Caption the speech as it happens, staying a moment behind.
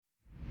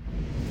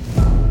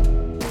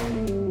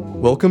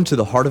Welcome to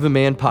the Heart of a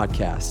Man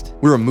podcast.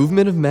 We're a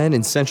movement of men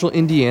in central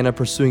Indiana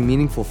pursuing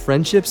meaningful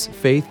friendships,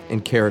 faith,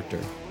 and character.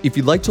 If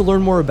you'd like to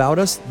learn more about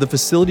us, the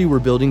facility we're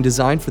building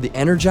designed for the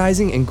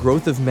energizing and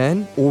growth of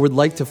men, or would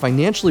like to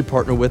financially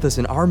partner with us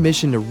in our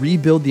mission to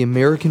rebuild the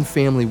American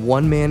family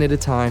one man at a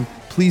time,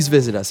 please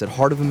visit us at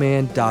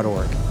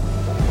heartofaman.org.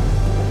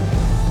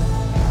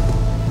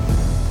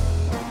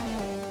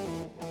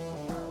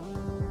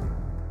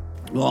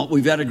 Well,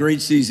 we've had a great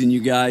season,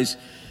 you guys.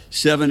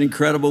 7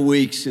 incredible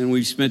weeks, and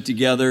we've spent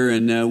together,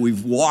 and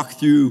we've walked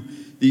through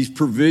these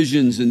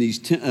provisions and these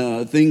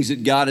things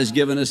that God has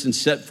given us and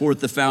set forth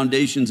the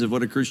foundations of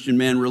what a Christian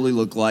man really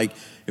look like.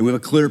 And we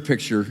have a clear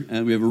picture,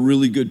 and we have a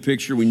really good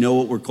picture. We know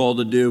what we're called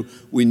to do.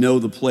 We know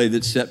the play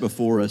that's set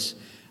before us.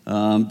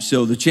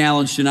 So the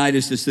challenge tonight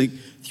is to think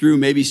through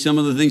maybe some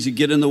of the things that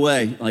get in the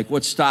way, like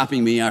what's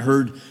stopping me. I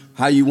heard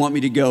how you want me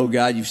to go,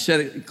 God. You've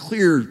set a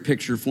clear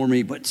picture for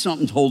me, but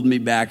something's holding me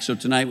back. So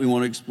tonight we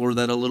want to explore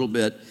that a little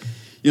bit.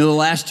 You know, the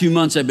last 2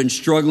 months I've been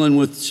struggling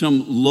with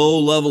some low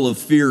level of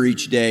fear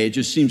each day. It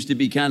just seems to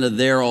be kind of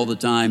there all the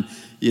time.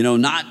 You know,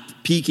 not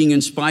peaking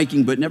and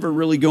spiking, but never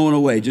really going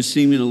away, just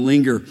seeming to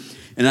linger.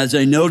 And as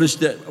I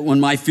noticed that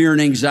when my fear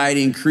and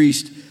anxiety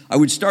increased, I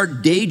would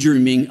start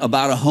daydreaming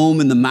about a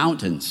home in the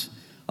mountains.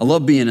 I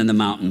love being in the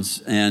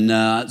mountains.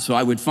 And so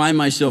I would find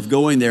myself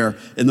going there.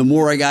 And the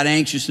more I got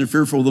anxious and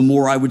fearful, the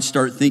more I would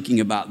start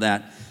thinking about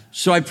that.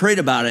 So I prayed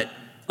about it.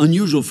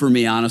 Unusual for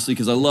me, honestly,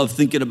 because I love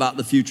thinking about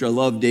the future. I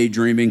love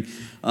daydreaming.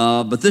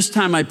 But this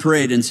time I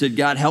prayed and said,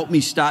 God, help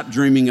me stop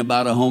dreaming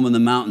about a home in the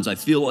mountains. I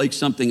feel like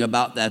something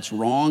about that's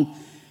wrong,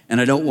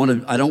 and I don't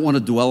want to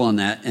dwell on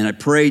that. And I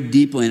prayed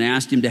deeply and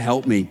asked him to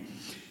help me.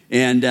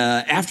 And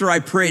after I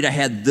prayed, I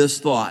had this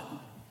thought.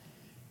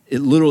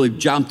 It literally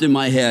jumped in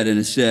my head, and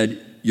it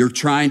said, you're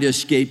trying to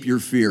escape your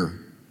fear.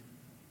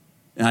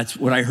 And that's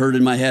what I heard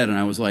in my head, and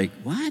I was like,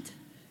 what?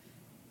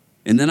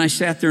 And then I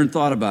sat there and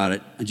thought about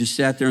it. I just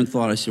sat there and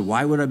thought, I said,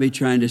 why would I be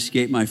trying to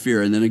escape my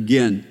fear? And then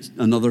again,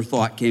 another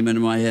thought came into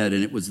my head,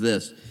 and it was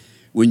this.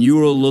 When you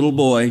were a little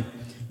boy,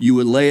 you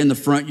would lay in the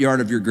front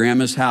yard of your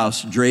grandma's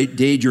house,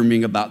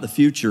 daydreaming about the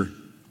future.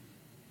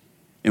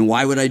 And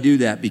why would I do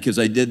that? Because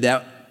I did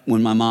that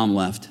when my mom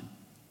left.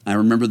 I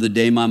remember the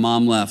day my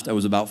mom left. I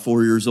was about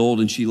 4 years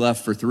old, and she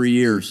left for 3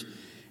 years.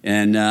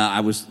 And I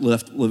was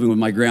left living with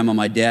my grandma.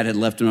 My dad had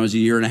left when I was a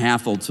year and a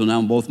half old, so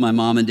now both my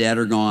mom and dad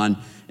are gone.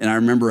 And I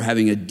remember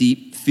having a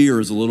deep fear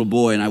as a little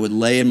boy, and I would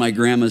lay in my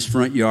grandma's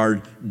front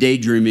yard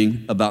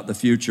daydreaming about the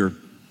future.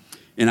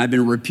 And I've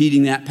been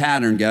repeating that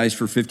pattern, guys,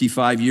 for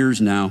 55 years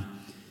now.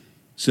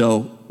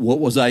 So what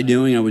was I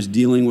doing? I was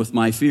dealing with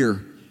my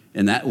fear.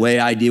 And that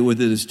way I deal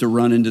with it is to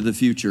run into the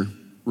future,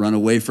 run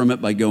away from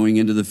it by going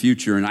into the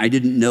future. And I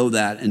didn't know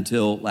that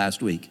until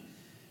last week.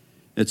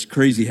 It's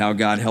crazy how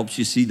God helps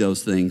you see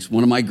those things.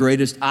 One of my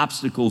greatest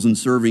obstacles in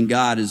serving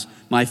God is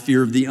my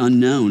fear of the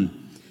unknown.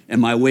 And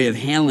my way of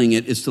handling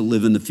it is to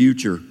live in the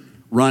future,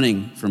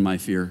 running from my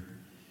fear.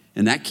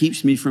 And that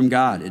keeps me from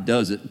God. It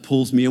does. It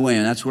pulls me away.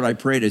 And that's what I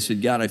prayed. I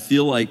said, God, I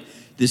feel like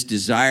this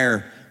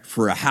desire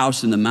for a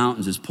house in the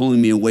mountains is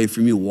pulling me away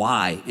from you.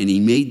 Why? And he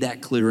made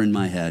that clear in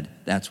my head.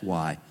 That's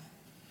why.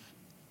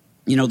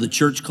 You know, the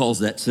church calls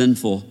that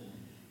sinful,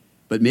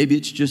 but maybe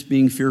it's just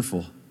being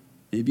fearful.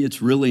 Maybe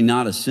it's really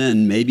not a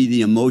sin. Maybe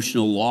the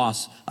emotional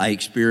loss I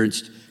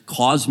experienced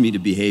caused me to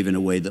behave in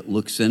a way that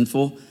looks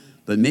sinful.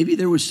 But maybe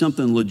there was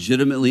something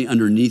legitimately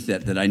underneath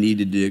that I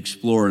needed to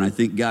explore, and I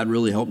think God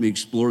really helped me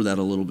explore that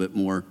a little bit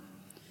more.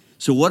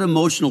 So what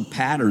emotional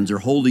patterns are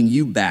holding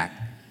you back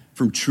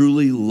from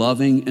truly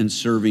loving and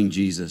serving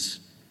Jesus?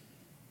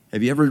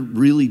 Have you ever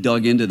really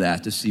dug into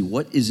that to see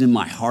what is in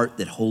my heart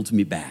that holds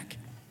me back?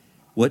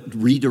 What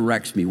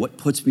redirects me? What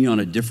puts me on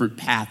a different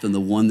path than the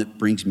one that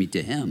brings me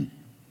to him?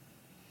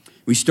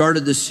 We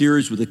started this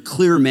series with a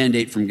clear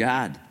mandate from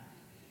God.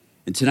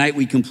 And tonight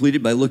we complete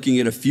it by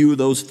looking at a few of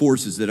those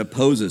forces that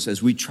oppose us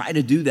as we try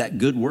to do that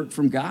good work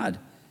from God.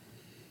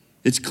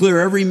 It's clear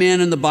every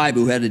man in the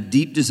Bible who had a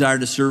deep desire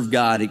to serve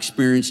God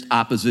experienced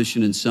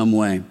opposition in some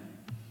way.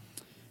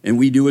 And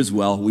we do as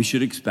well. We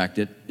should expect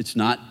it.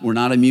 We're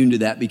not immune to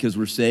that because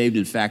we're saved.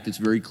 In fact, it's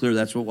very clear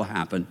that's what will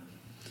happen.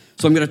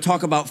 So I'm going to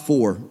talk about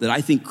 4 that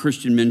I think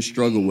Christian men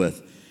struggle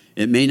with.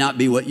 It may not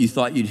be what you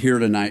thought you'd hear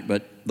tonight,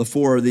 but the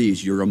 4 are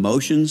these: your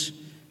emotions,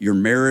 your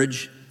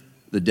marriage,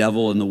 the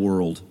devil, and the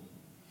world.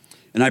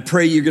 And I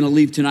pray you're going to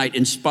leave tonight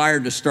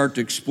inspired to start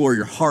to explore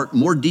your heart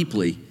more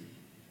deeply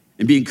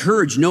and be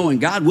encouraged knowing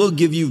God will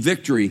give you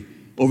victory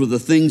over the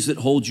things that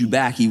hold you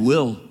back. He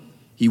will.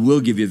 He will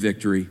give you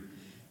victory.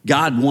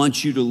 God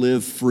wants you to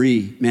live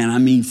free. Man, I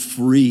mean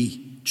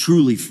free,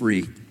 truly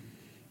free.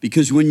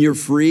 Because when you're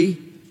free,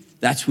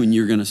 that's when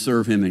you're going to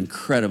serve him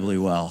incredibly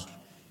well.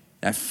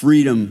 That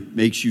freedom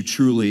makes you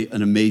truly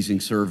an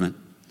amazing servant.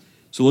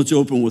 So let's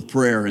open with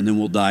prayer and then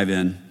we'll dive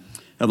in.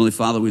 Heavenly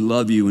Father, we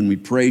love you and we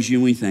praise you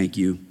and we thank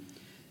you.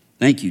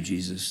 Thank you,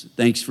 Jesus.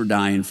 Thanks for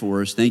dying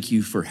for us. Thank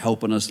you for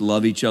helping us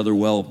love each other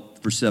well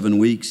for 7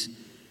 weeks.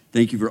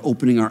 Thank you for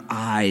opening our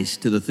eyes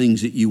to the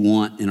things that you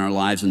want in our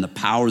lives and the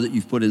power that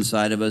you've put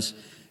inside of us.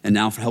 and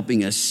now for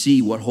helping us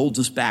see what holds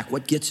us back,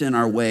 what gets in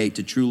our way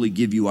to truly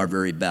give you our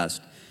very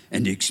best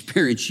and to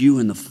experience you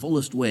in the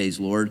fullest ways,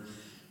 Lord.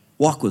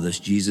 Walk with us,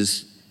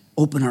 Jesus.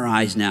 Open our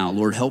eyes now.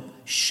 Lord, help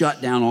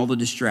shut down all the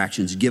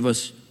distractions. Give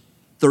us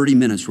 30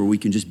 minutes where we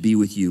can just be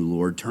with you,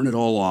 Lord. Turn it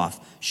all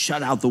off.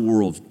 Shut out the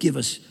world. Give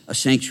us a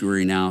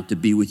sanctuary now to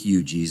be with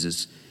you,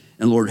 Jesus.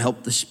 And Lord,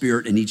 help the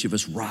Spirit in each of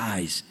us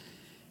rise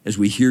as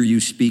we hear you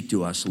speak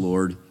to us,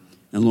 Lord.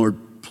 And Lord,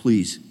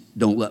 please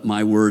don't let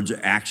my words or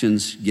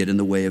actions get in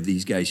the way of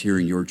these guys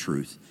hearing your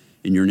truth.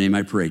 In your name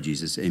I pray,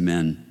 Jesus.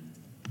 Amen.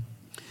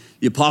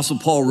 The Apostle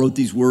Paul wrote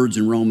these words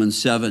in Romans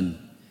 7.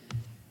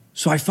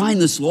 So I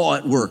find this law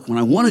at work. When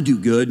I want to do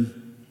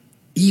good,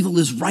 evil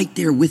is right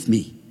there with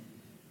me.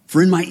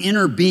 For in my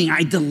inner being,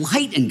 I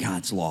delight in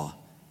God's law.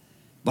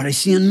 But I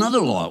see another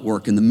law at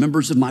work in the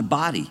members of my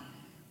body,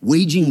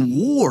 waging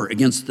war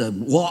against the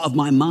law of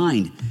my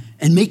mind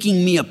and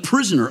making me a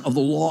prisoner of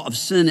the law of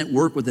sin at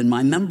work within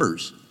my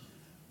members.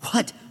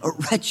 What a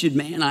wretched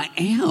man I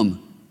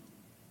am.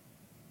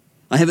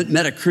 I haven't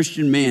met a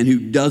Christian man who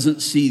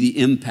doesn't see the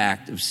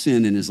impact of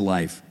sin in his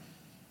life.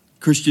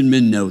 Christian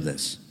men know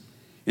this.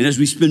 And as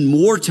we spend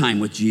more time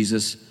with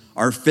Jesus,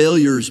 our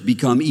failures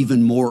become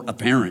even more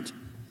apparent.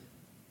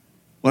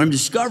 What I'm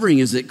discovering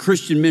is that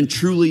Christian men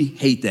truly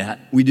hate that.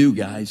 We do,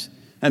 guys.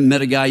 I haven't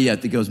met a guy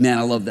yet that goes, man,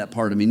 I love that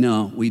part of me.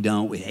 No, we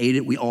don't. We hate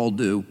it. We all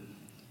do.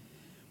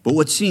 But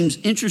what seems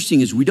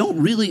interesting is we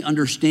don't really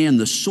understand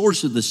the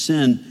source of the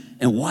sin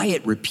and why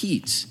it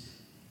repeats.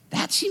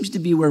 That seems to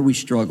be where we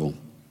struggle.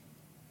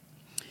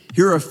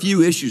 Here are a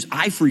few issues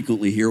I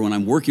frequently hear when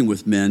I'm working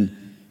with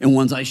men and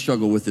ones I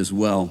struggle with as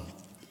well.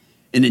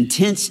 An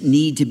intense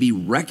need to be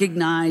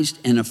recognized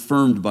and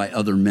affirmed by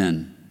other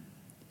men.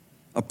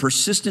 A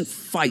persistent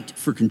fight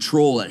for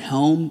control at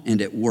home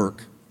and at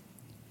work.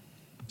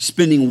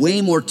 Spending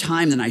way more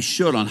time than I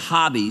should on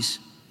hobbies,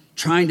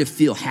 trying to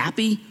feel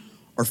happy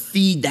or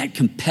feed that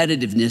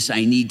competitiveness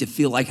I need to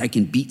feel like I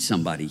can beat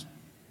somebody.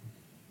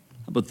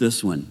 How about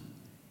this one?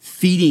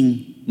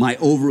 Feeding my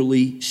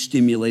overly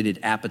stimulated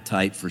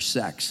appetite for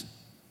sex.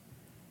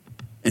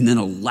 And then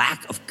a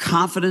lack of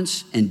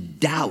confidence and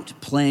doubt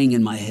playing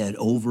in my head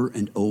over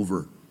and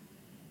over.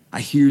 I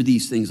hear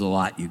these things a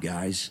lot, you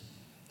guys.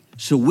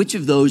 So which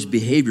of those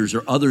behaviors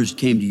or others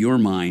came to your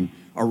mind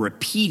are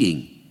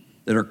repeating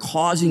that are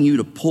causing you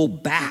to pull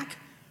back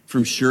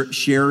from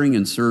sharing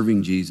and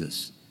serving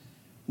Jesus?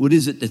 What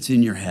is it that's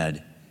in your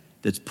head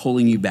that's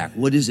pulling you back?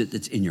 What is it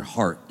that's in your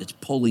heart that's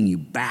pulling you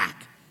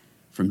back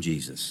from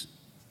Jesus?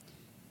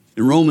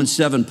 In Romans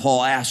 7,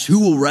 Paul asks, who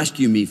will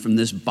rescue me from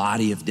this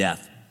body of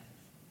death?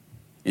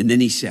 And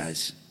then he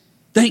says,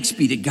 thanks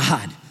be to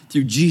God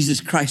through Jesus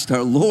Christ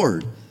our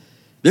Lord.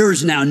 There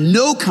is now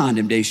no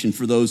condemnation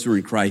for those who are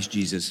in Christ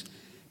Jesus,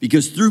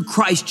 because through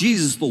Christ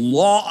Jesus, the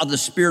law of the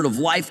Spirit of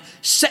life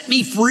set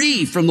me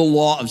free from the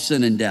law of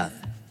sin and death.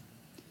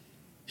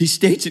 He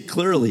states it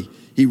clearly.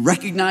 He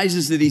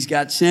recognizes that he's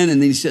got sin,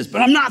 and then he says,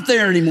 but I'm not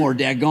there anymore,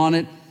 daggone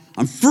it.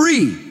 I'm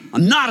free.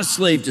 I'm not a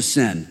slave to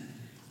sin.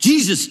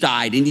 Jesus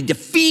died, and he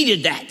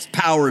defeated that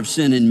power of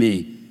sin in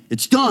me.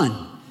 It's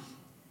done.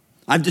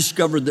 I've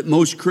discovered that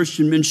most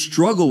Christian men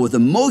struggle with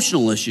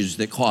emotional issues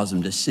that cause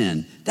them to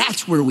sin.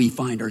 That's where we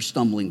find our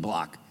stumbling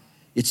block.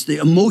 It's the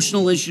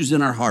emotional issues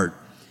in our heart.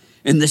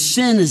 And the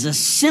sin is a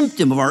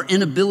symptom of our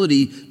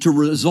inability to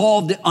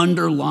resolve the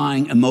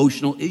underlying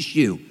emotional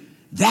issue.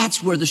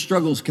 That's where the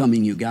struggle's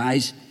coming, you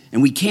guys.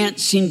 And we can't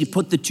seem to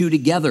put the two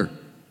together.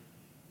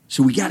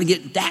 So we got to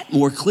get that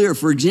more clear.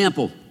 For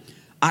example,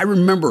 I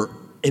remember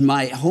in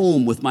my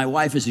home with my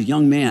wife as a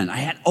young man, I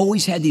had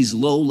always had these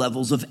low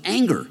levels of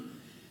anger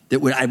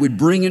that I would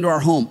bring into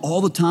our home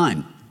all the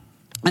time.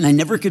 And I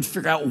never could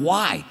figure out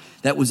why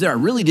that was there. I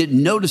really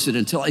didn't notice it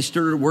until I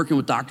started working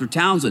with Dr.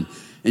 Townsend.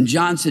 And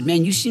John said,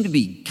 man, you seem to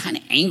be kind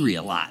of angry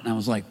a lot. And I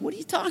was like, what are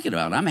you talking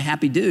about? I'm a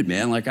happy dude,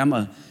 man. Like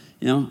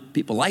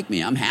people like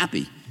me. I'm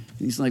happy. And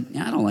he's like,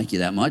 yeah, I don't like you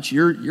that much.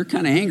 You're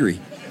kind of angry.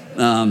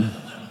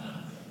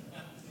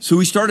 So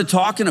we started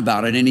talking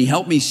about it, and he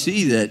helped me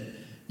see that,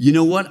 you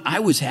know what?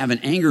 I was having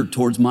anger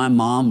towards my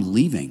mom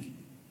leaving.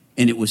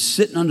 And it was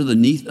sitting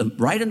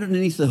right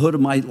underneath the hood of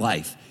my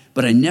life.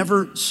 But I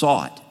never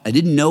saw it. I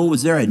didn't know it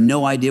was there. I had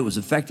no idea it was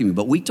affecting me.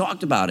 But we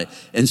talked about it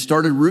and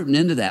started rooting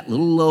into that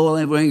little low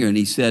level anger. And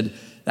he said,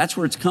 that's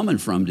where it's coming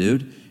from,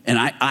 dude. And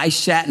I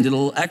sat and did a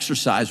little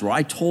exercise where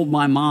I told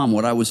my mom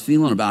what I was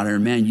feeling about her.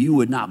 And man, you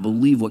would not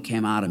believe what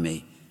came out of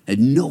me. I had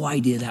no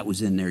idea that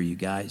was in there, you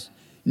guys.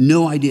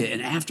 No idea.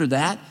 And after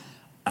that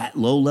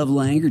low level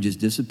of anger just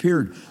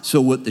disappeared. So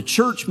what the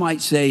church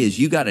might say is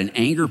you got an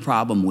anger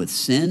problem with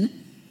sin,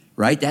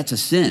 right? That's a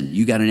sin.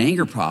 You got an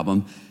anger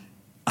problem.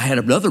 I had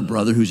another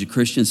brother who's a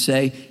Christian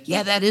say,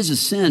 yeah, that is a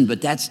sin,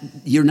 but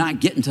you're not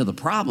getting to the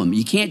problem.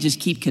 You can't just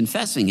keep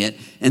confessing it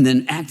and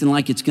then acting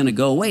like it's going to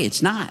go away.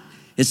 It's not.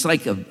 It's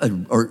like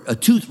a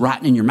tooth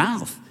rotting in your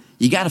mouth.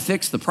 You got to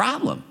fix the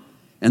problem.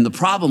 And the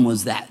problem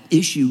was that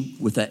issue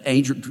with that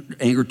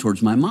anger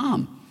towards my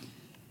mom.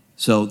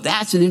 So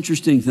that's an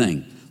interesting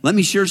thing. Let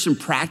me share some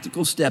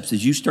practical steps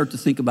as you start to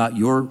think about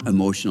your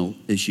emotional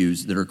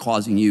issues that are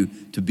causing you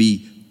to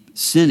be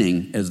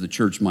sinning, as the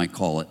church might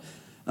call it.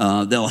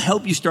 That'll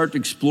help you start to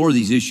explore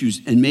these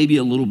issues in maybe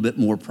a little bit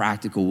more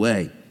practical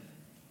way.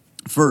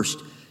 First,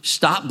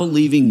 stop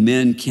believing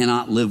men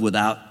cannot live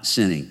without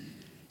sinning.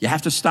 You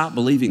have to stop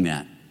believing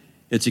that.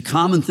 It's a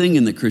common thing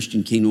in the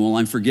Christian kingdom. Well,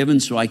 I'm forgiven,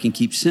 so I can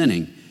keep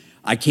sinning.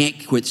 I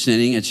can't quit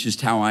sinning. It's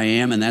just how I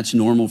am, and that's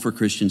normal for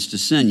Christians to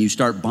sin. You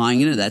start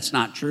buying into it. That's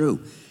not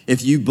true.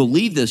 If you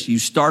believe this, you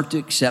start to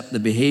accept the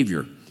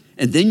behavior.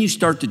 And then you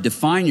start to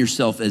define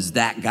yourself as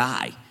that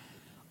guy.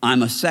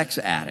 I'm a sex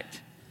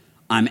addict.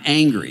 I'm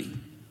angry.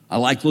 I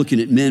like looking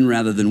at men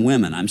rather than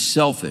women. I'm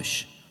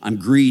selfish. I'm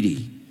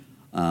greedy.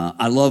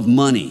 I love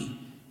money.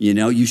 You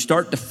know, you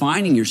start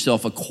defining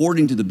yourself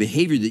according to the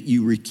behavior that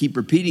you keep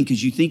repeating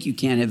because you think you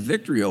can't have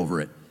victory over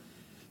it.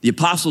 The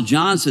Apostle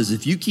John says,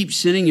 if you keep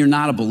sinning, you're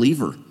not a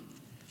believer.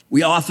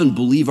 We often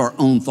believe our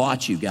own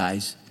thoughts, you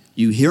guys.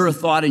 You hear a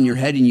thought in your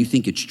head and you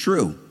think it's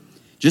true.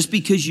 Just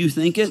because you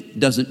think it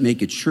doesn't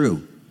make it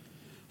true.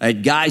 I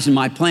had guys in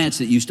my plants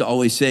that used to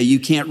always say, you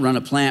can't run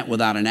a plant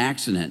without an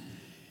accident.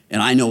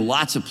 And I know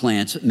lots of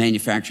plants,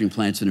 manufacturing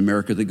plants in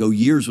America that go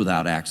years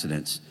without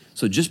accidents.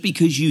 So just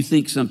because you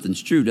think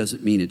something's true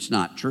doesn't mean it's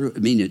not true. I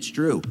mean, it's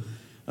true.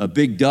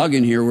 Big Doug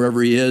in here,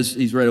 wherever he is,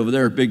 he's right over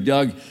there. Big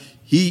Doug,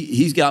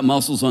 he's got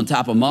muscles on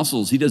top of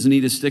muscles. He doesn't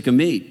eat a stick of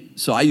meat.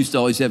 So I used to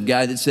always have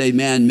guys that say,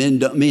 man,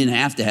 men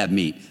have to have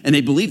meat. And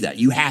they believe that.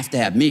 You have to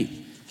have meat.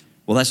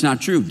 Well, that's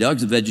not true.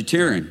 Doug's a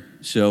vegetarian.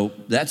 So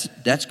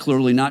that's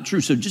clearly not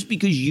true. So just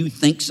because you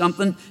think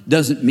something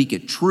doesn't make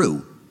it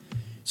true.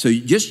 So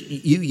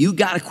you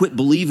got to quit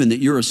believing that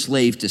you're a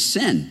slave to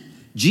sin.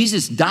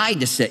 Jesus died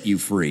to set you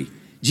free.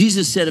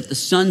 Jesus said, if the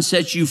Son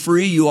sets you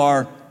free, you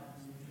are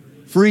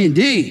free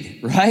indeed,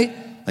 right?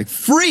 Like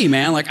free,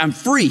 man, like I'm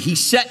free. He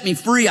set me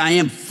free. I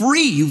am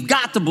free. You've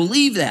got to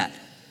believe that.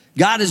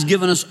 God has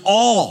given us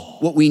all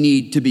what we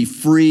need to be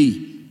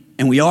free,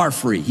 and we are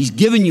free. He's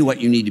given you what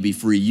you need to be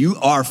free. You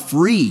are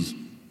free.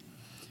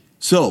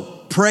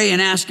 So pray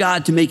and ask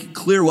God to make it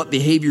clear what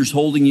behavior is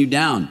holding you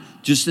down,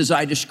 just as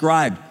I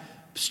described.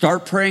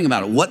 Start praying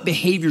about it. What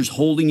behavior is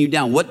holding you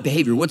down? What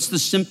behavior? What's the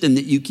symptom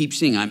that you keep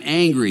seeing? I'm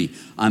angry.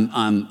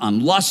 I'm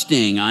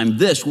lusting. I'm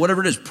this.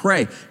 Whatever it is,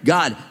 pray.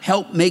 God,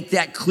 help make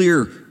that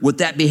clear what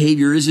that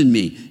behavior is in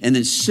me. And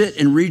then sit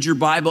and read your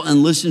Bible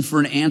and listen for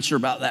an answer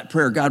about that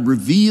prayer. God,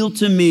 reveal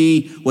to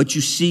me what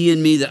you see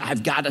in me that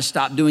I've got to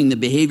stop doing the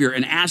behavior,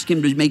 and ask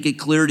him to make it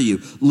clear to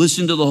you.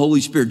 Listen to the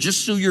Holy Spirit,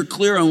 just so you're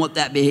clear on what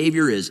that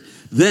behavior is.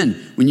 Then,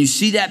 when you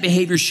see that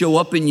behavior show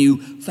up in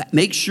you,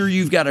 make sure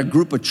you've got a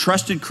group of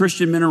trusted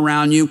Christian men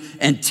around you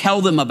and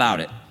tell them about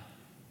it.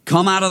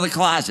 Come out of the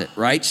closet,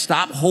 right?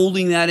 Stop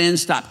holding that in.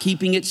 Stop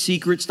keeping it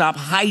secret. Stop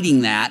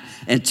hiding that,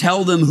 and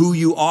tell them who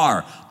you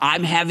are.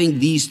 I'm having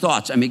these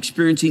thoughts. I'm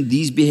experiencing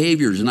these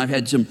behaviors. And I've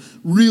had some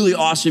really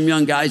awesome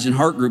young guys in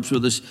heart groups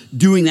with us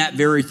doing that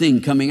very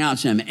thing, coming out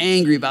saying, I'm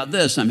angry about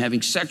this. I'm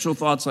having sexual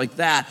thoughts like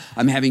that.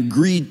 I'm having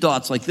greed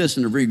thoughts like this.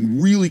 And they're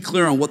really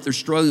clear on what they're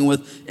struggling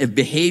with of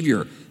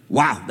behavior.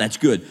 Wow, that's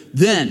good.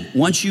 Then,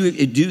 once you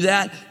do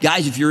that,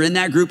 guys, if you're in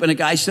that group and a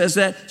guy says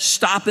that,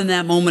 stop in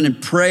that moment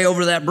and pray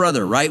over that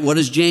brother, right? What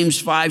does James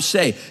 5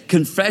 say?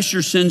 Confess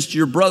your sins to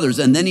your brothers.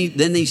 And then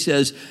he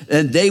says,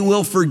 and they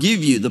will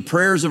forgive you. The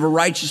prayers of a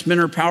righteous man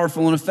are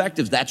powerful and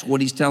effective. That's what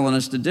he's telling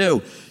us to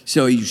do.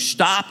 So you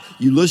stop,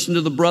 you listen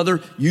to the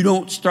brother, you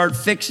don't start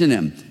fixing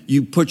him.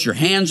 You put your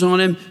hands on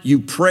him, you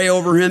pray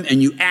over him,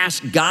 and you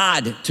ask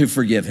God to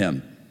forgive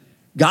him.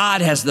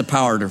 God has the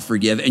power to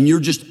forgive, and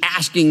you're just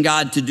asking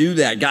God to do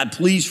that. God,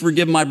 please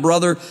forgive my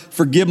brother,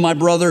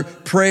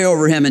 pray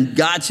over him. And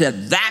God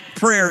said that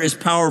prayer is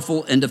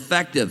powerful and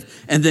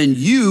effective. And then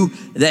you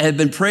that have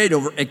been prayed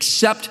over,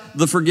 accept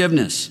the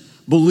forgiveness.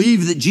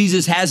 Believe that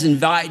Jesus has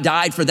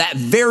died for that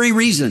very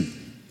reason.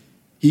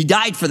 He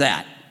died for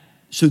that,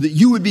 so that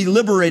you would be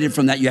liberated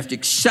from that. You have to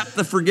accept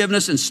the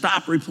forgiveness and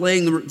stop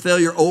replaying the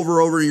failure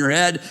over in your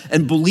head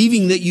and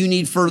believing that you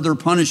need further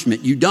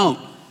punishment. You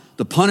don't.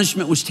 The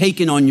punishment was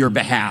taken on your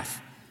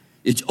behalf.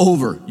 It's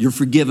over. You're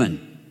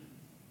forgiven.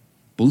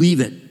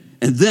 Believe it.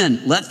 And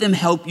then let them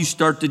help you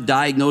start to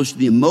diagnose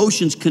the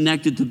emotions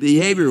connected to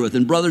behavior with.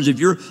 And brothers, if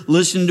you're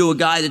listening to a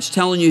guy that's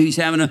telling you he's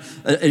having an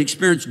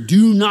experience,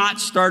 do not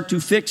start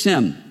to fix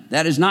him.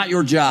 That is not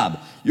your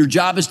job. Your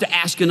job is to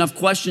ask enough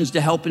questions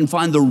to help him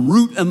find the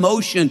root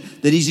emotion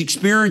that he's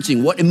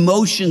experiencing. What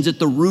emotion's at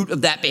the root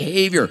of that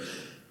behavior?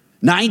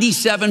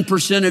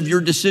 97% of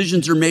your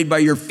decisions are made by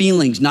your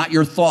feelings, not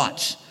your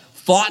thoughts.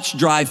 Thoughts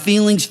drive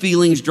feelings,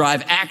 feelings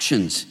drive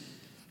actions.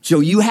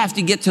 So you have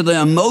to get to the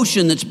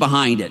emotion that's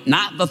behind it,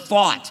 not the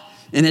thought.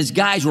 And as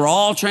guys, we're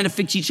all trying to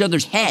fix each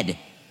other's head.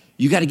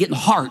 You got to get in the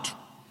heart.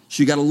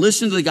 So you got to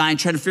listen to the guy and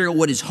try to figure out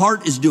what his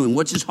heart is doing.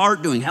 What's his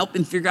heart doing? Help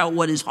him figure out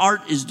what his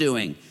heart is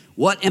doing.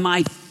 What am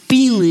I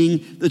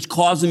feeling that's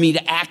causing me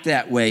to act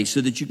that way, so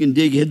that you can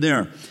dig in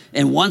there.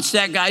 And once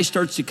that guy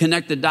starts to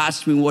connect the dots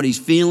between what he's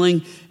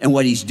feeling and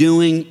what he's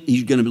doing,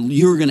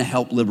 you're going to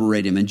help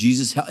liberate him. And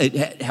Jesus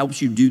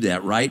helps you do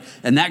that, right?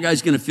 And that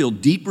guy's going to feel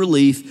deep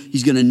relief.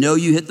 He's going to know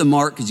you hit the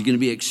mark because you're going to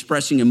be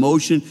expressing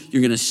emotion.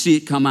 You're going to see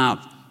it come out.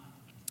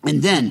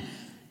 And then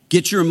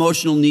get your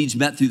emotional needs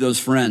met through those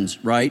friends,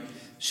 right?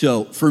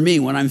 So for me,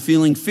 when I'm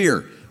feeling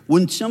fear,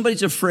 when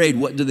somebody's afraid,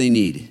 what do they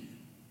need?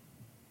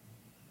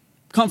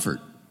 Comfort,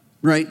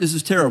 right? This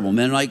is terrible,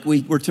 man. Like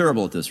we're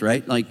terrible at this,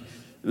 right? Like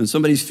when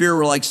somebody's fear,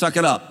 we're like, suck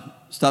it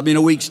up. Stop being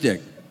a weak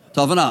stick.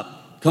 Toughen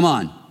up. Come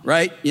on,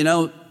 right? You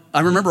know,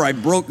 I remember I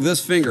broke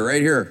this finger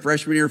right here,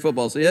 freshman year of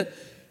football. See it?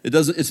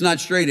 It's not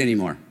straight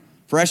anymore.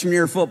 Freshman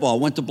year of football,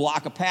 went to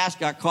block a pass,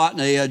 got caught in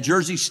a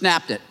jersey,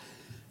 snapped it.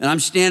 And I'm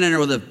standing there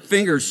with a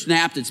finger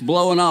snapped, it's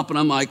blowing up. And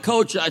I'm like,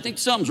 Coach, I think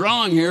something's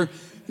wrong here.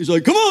 He's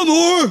like, come on,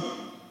 more.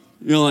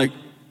 You know, like,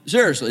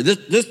 seriously,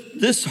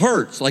 this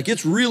hurts. Like,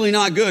 it's really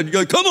not good. You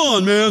go, come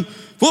on, man.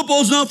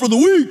 Football's not for the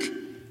weak.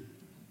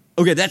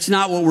 Okay, that's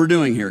not what we're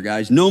doing here,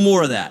 guys. No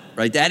more of that,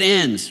 right? That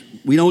ends.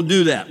 We don't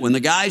do that. When the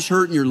guy's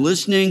hurting, you're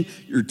listening,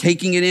 you're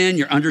taking it in,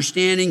 you're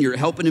understanding, you're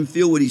helping him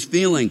feel what he's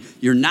feeling.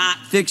 You're not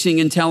fixing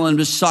and telling him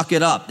to suck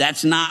it up.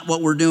 That's not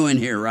what we're doing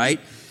here, right?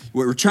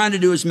 What we're trying to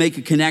do is make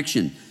a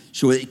connection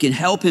so it can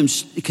help him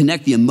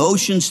connect the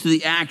emotions to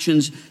the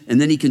actions,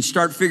 and then he can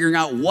start figuring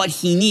out what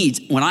he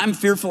needs. When I'm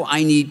fearful,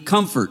 I need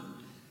comfort,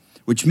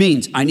 which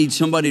means I need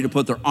somebody to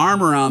put their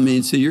arm around me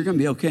and say, you're going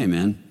to be okay,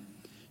 man.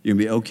 You're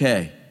going to be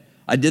okay.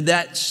 I did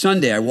that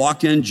Sunday. I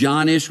walked in.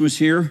 John Ish was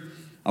here.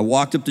 I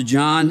walked up to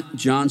John.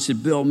 John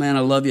said, Bill, man,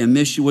 I love you. I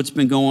miss you. What's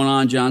been going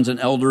on? John's an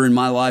elder in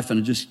my life,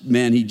 and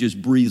he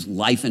just breathes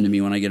life into me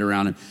when I get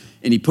around him.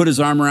 And he put his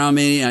arm around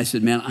me, and I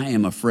said, man, I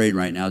am afraid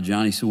right now,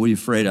 John. He said, what are you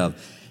afraid of?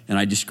 And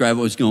I described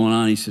what was going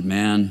on. He said,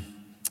 man,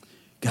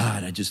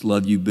 God, I just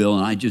love you, Bill,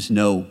 and I just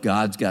know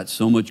God's got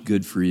so much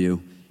good for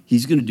you.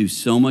 He's going to do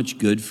so much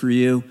good for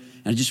you,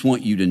 and I just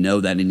want you to know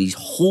that. And he's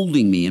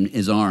holding me in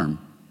his arm.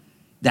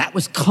 That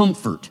was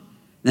comfort.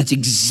 That's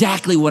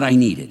exactly what I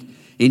needed.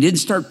 He didn't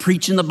start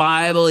preaching the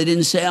Bible. He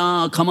didn't say,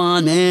 oh, come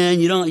on, man,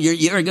 you're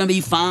going to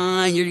be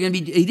fine.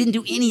 He didn't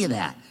do any of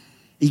that.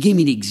 He gave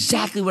me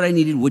exactly what I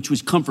needed, which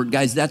was comfort.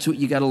 Guys, that's what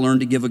you got to learn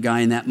to give a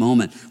guy in that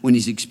moment. When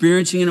he's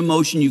experiencing an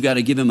emotion, you got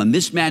to give him a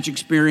mismatch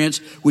experience,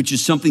 which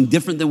is something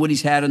different than what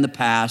he's had in the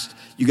past.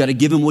 You got to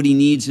give him what he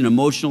needs, an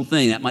emotional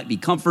thing. That might be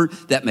comfort.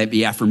 That might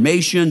be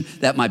affirmation.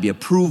 That might be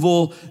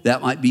approval.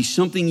 That might be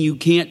something you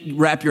can't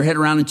wrap your head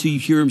around until you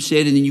hear him say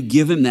it, and then you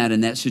give him that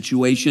in that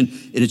situation.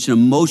 And it's an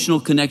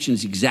emotional connection.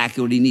 It's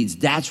exactly what he needs.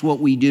 That's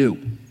what we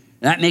do.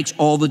 That makes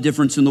all the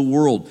difference in the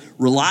world.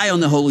 Rely on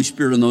the Holy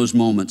Spirit in those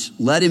moments.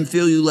 Let him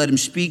feel you, let him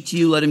speak to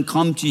you, let him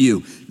come to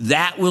you.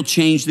 That will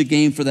change the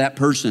game for that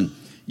person.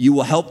 You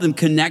will help them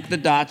connect the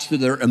dots to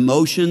their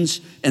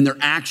emotions and their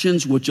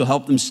actions, which will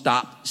help them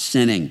stop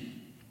sinning.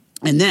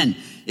 And then,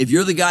 if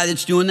you're the guy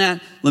that's doing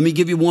that, let me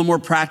give you one more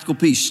practical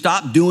piece.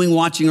 Stop doing,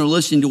 watching, or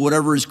listening to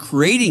whatever is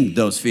creating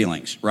those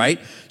feelings, right?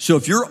 So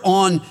if you're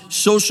on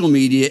social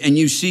media and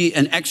you see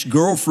an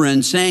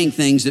ex-girlfriend saying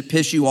things that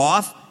piss you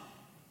off,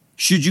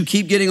 should you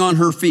keep getting on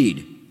her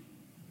feed?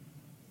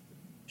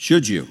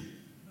 Should you?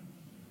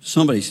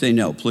 Somebody say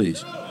no,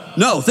 please.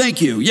 No,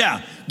 thank you.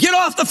 Yeah. Get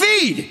off the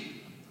feed,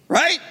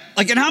 right?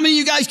 Like, and how many of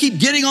you guys keep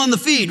getting on the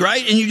feed,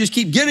 right? And you just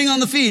keep getting on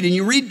the feed and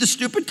you read the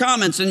stupid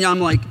comments and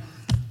I'm like,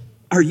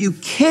 are you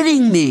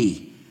kidding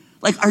me?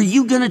 Like, are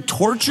you going to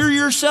torture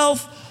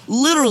yourself?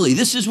 Literally,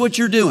 this is what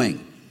you're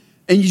doing.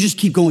 And you just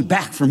keep going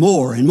back for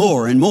more and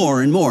more and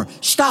more and more.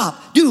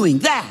 Stop doing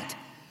that,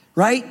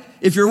 right?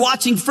 If you're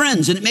watching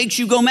Friends and it makes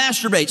you go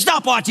masturbate,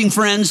 stop watching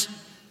Friends.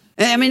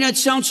 I mean, that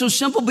sounds so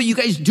simple, but you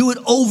guys do it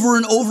over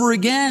and over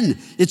again.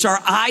 It's our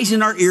eyes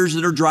and our ears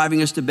that are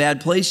driving us to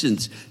bad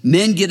places.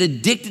 Men get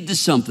addicted to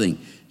something.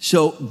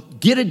 So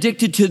get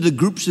addicted to the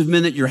groups of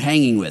men that you're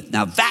hanging with.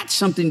 Now, that's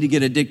something to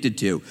get addicted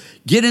to.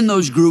 Get in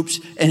those groups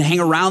and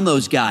hang around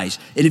those guys.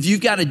 And if you've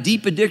got a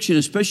deep addiction,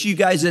 especially you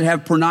guys that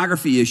have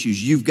pornography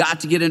issues, you've got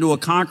to get into a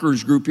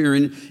Conquerors group here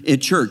in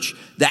church.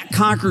 That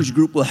Conquerors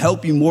group will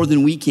help you more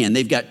than we can.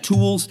 They've got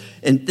tools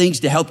and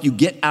things to help you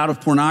get out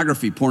of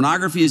pornography.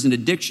 Pornography is an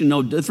addiction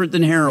no different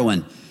than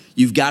heroin.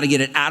 You've got to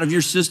get it out of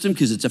your system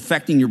because it's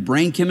affecting your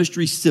brain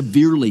chemistry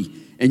severely.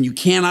 And you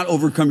cannot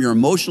overcome your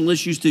emotional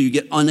issues till you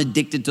get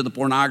unaddicted to the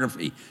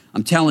pornography.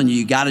 I'm telling you,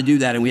 you got to do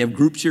that. And we have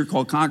groups here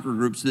called Conquer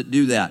Groups that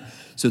do that.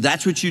 So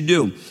that's what you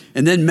do.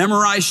 And then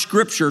memorize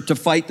scripture to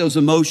fight those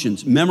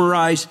emotions.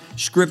 Memorize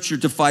scripture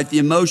to fight the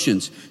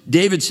emotions.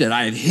 David said,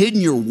 I have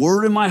hidden your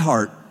word in my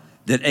heart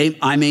that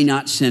I may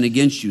not sin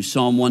against you.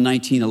 Psalm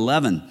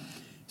 119:11.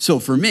 So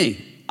for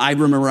me, I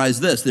memorize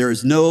this. There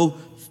is no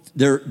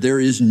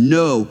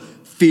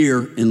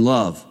fear in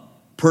love.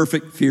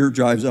 Perfect fear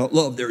drives out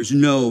love. There is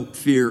no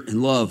fear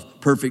in love.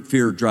 Perfect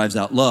fear drives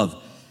out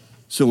love.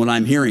 So when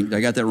I'm hearing, did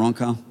I got that wrong,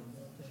 Kyle?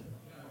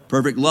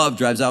 Perfect love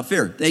drives out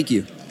fear. Thank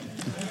you.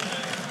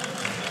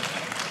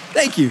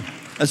 Thank you.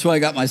 That's why I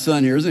got my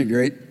son here. Isn't it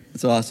great?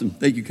 That's awesome.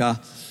 Thank you, Kyle.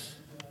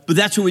 But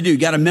that's what we do. You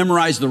got to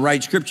memorize the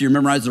right scripture. You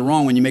memorize the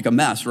wrong one, you make a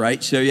mess,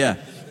 right? So yeah.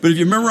 But if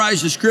you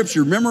memorize the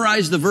scripture,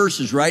 memorize the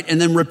verses, right?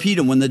 And then repeat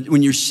them.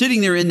 When you're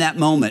sitting there in that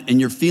moment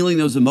and you're feeling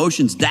those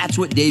emotions, that's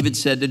what David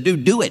said to do.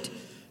 Do it.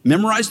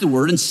 Memorize the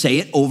word and say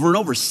it over and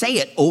over. Say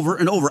it over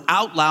and over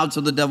out loud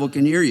so the devil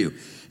can hear you.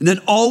 And then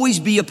always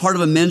be a part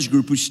of a men's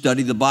group who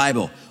study the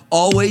Bible.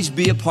 Always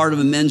be a part of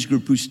a men's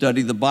group who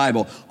study the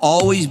Bible.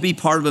 Always be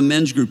part of a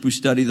men's group who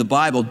study the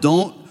Bible.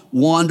 Don't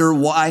wonder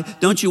why.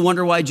 Don't you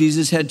wonder why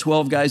Jesus had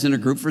 12 guys in a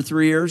group for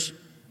 3 years?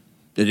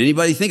 Did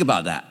anybody think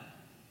about that?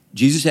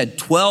 Jesus had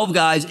 12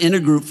 guys in a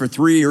group for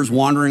 3 years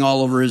wandering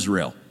all over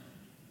Israel.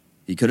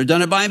 He could have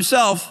done it by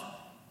himself.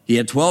 He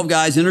had 12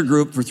 guys in a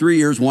group for 3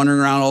 years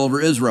wandering around all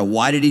over Israel.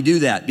 Why did he do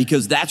that?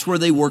 Because that's where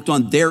they worked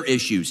on their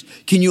issues.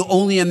 Can you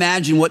only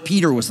imagine what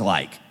Peter was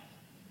like?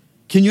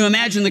 Can you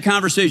imagine the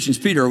conversations?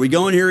 Peter, are we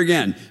going here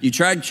again? You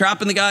tried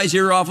chopping the guy's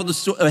head off with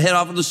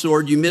the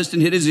sword. You missed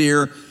and hit his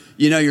ear.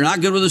 You know, you're not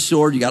good with a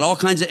sword. You got all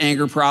kinds of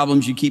anger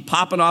problems. You keep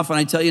popping off when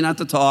I tell you not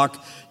to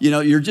talk. You know,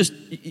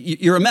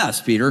 you're a mess,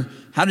 Peter.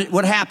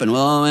 What happened?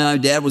 Well, my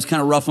dad was kind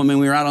of rough on me.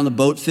 We were out on the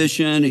boat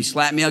fishing. He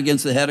slapped me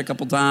against the head a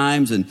couple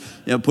times and,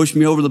 pushed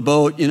me over the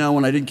boat,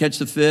 when I didn't catch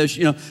the fish.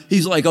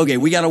 He's like, okay,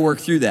 we got to work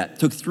through that. It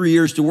took 3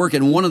 years to work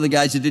it. And one of the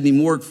guys that didn't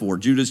even work for,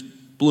 Judas,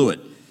 blew it.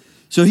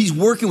 So he's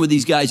working with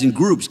these guys in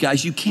groups.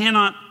 Guys, you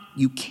cannot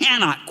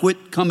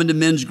quit coming to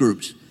men's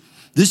groups.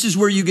 This is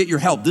where you get your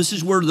help. This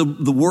is where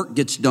the work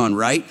gets done,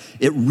 right?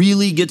 It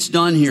really gets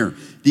done here.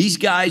 These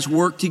guys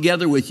work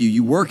together with you.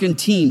 You work in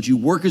teams. You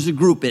work as a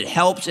group. It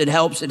helps, it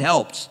helps, it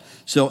helps.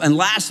 So, and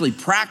lastly,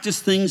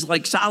 practice things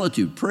like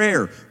solitude,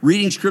 prayer,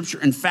 reading scripture,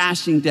 and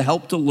fasting to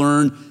help to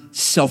learn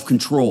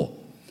self-control.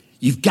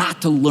 You've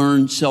got to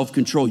learn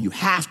self-control. You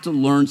have to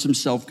learn some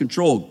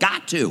self-control.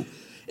 Got to.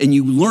 And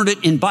you learn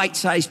it in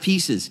bite-sized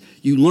pieces.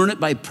 You learn it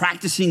by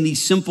practicing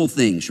these simple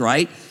things,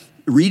 right?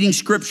 Reading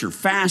scripture,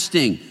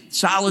 fasting,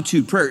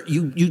 solitude, prayer.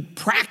 You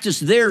practice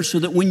there so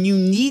that when you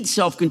need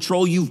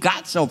self-control, you've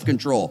got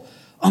self-control.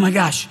 Oh my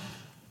gosh,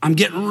 I'm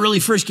getting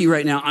really frisky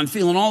right now. I'm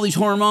feeling all these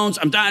hormones.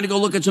 I'm dying to go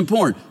look at some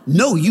porn.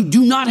 No, you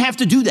do not have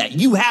to do that.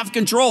 You have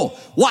control.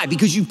 Why?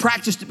 Because you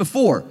practiced it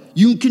before.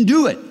 You can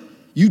do it.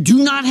 You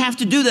do not have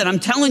to do that. I'm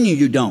telling you,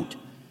 you don't.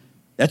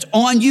 That's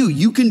on you.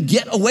 You can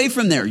get away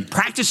from there. You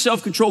practice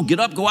self-control, get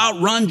up, go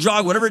out, run,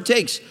 jog, whatever it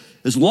takes.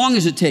 As long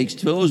as it takes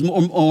for those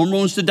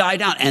hormones to die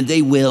down, and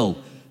they will.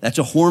 That's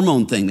a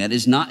hormone thing. That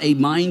is not a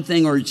mind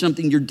thing or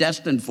something you're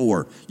destined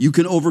for. You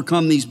can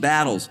overcome these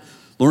battles.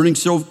 Learning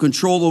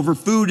self-control over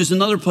food is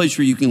another place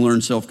where you can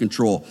learn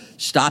self-control.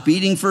 Stop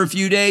eating for a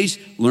few days,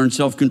 learn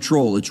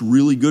self-control. It's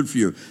really good for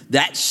you.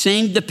 That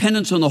same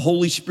dependence on the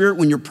Holy Spirit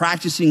when you're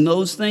practicing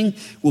those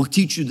things will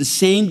teach you the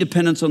same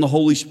dependence on the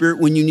Holy Spirit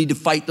when you need to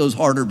fight those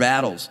harder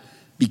battles.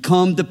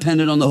 Become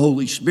dependent on the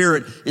Holy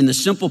Spirit in the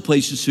simple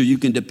places so you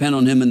can depend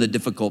on him in the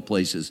difficult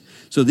places.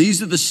 So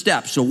these are the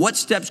steps. So what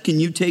steps can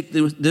you take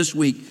this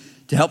week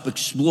to help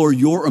explore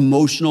your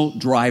emotional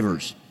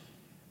drivers?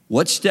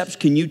 What steps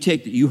can you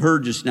take that you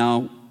heard just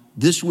now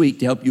this week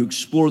to help you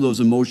explore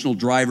those emotional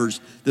drivers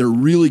that are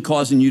really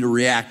causing you to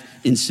react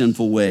in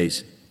sinful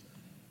ways?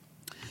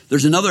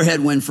 There's another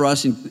headwind for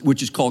us,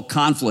 which is called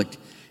conflict.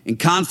 And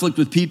conflict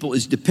with people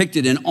is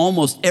depicted in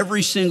almost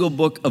every single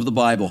book of the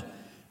Bible.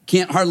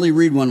 Can't hardly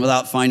read one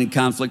without finding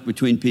conflict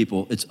between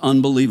people. It's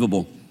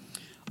unbelievable.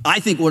 I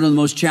think one of the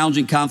most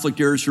challenging conflict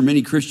areas for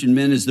many Christian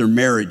men is their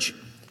marriage.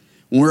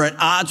 When we're at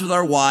odds with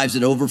our wives,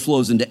 it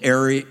overflows into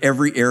every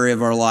area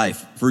of our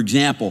life. For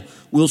example,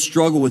 we'll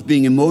struggle with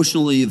being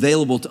emotionally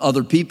available to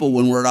other people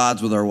when we're at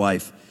odds with our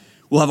wife.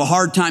 We'll have a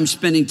hard time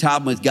spending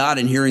time with God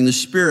and hearing the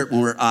Spirit when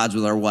we're at odds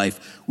with our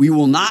wife. We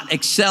will not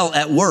excel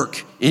at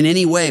work in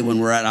any way when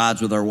we're at odds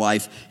with our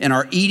wife. And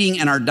our eating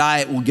and our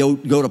diet will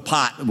go to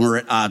pot when we're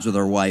at odds with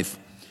our wife.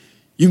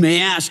 You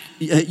may ask,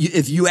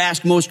 if you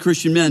ask most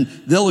Christian men,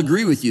 they'll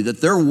agree with you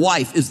that their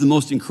wife is the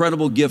most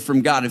incredible gift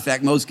from God. In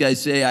fact, most guys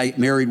say I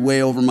married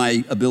way over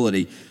my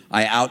ability.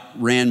 I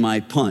outran my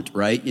punt,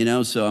 right?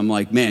 So I'm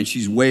like, man,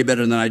 she's way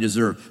better than I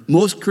deserve.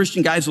 Most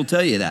Christian guys will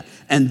tell you that.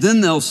 And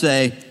then they'll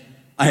say,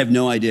 I have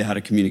no idea how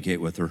to communicate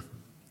with her.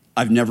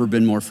 I've never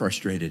been more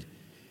frustrated.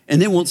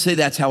 And they won't say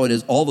that's how it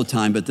is all the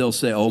time, but they'll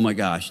say, oh my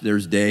gosh,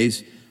 there's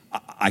days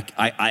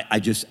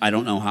I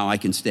don't know how I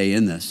can stay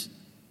in this.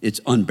 It's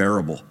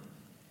unbearable.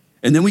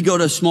 And then we go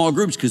to small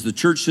groups because the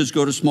church says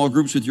go to small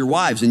groups with your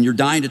wives, and you're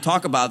dying to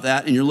talk about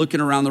that, and you're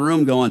looking around the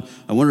room going,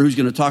 I wonder who's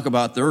going to talk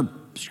about their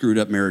screwed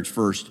up marriage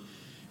first.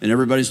 And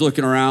everybody's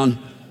looking around.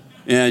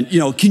 And,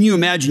 can you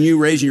imagine you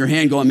raising your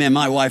hand going, man,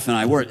 my wife and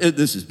I,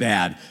 this is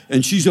bad.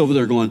 And she's over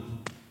there going,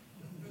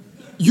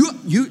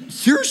 you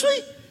seriously?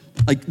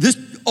 Like this,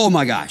 oh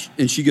my gosh.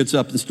 And she gets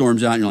up and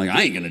storms out and you're like,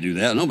 I ain't gonna do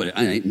that.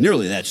 I ain't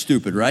nearly that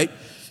stupid, right?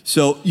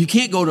 So you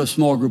can't go to a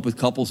small group with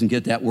couples and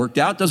get that worked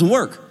out. It doesn't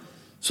work.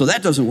 So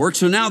that doesn't work.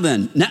 So and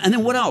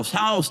then what else?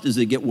 How else does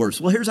it get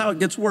worse? Well, here's how it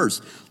gets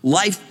worse.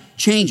 Life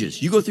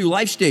changes. You go through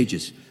life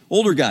stages.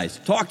 Older guys,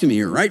 talk to me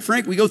here, right,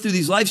 Frank? We go through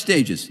these life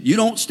stages. You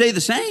don't stay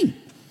the same.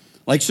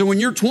 So when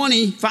you're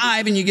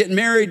 25 and you get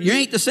married, you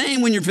ain't the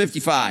same when you're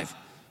 55.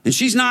 And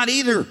she's not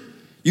either.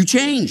 You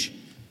change.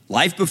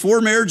 Life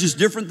before marriage is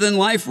different than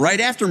life right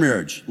after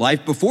marriage.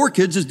 Life before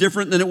kids is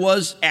different than it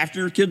was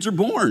after kids are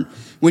born.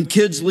 When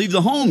kids leave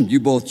the home, you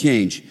both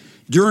change.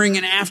 During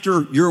and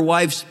after your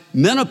wife's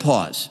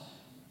menopause.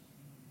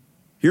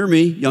 Hear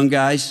me, young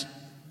guys.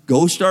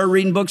 Go start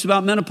reading books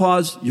about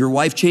menopause. Your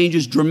wife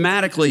changes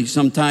dramatically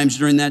sometimes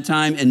during that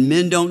time, and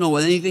men don't know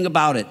anything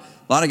about it.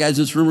 A lot of guys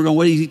in this room are going,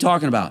 what is he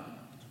talking about?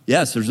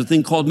 Yes, there's a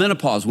thing called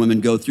menopause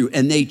women go through,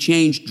 and they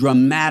change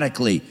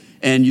dramatically.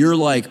 And you're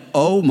like,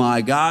 oh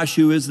my gosh,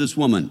 who is this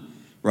woman,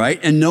 right?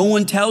 And no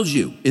one tells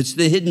you. It's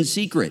the hidden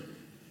secret,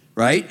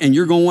 right? And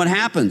you're going, what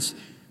happens?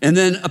 And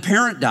then a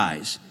parent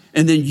dies,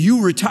 and then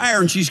you retire,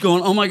 and she's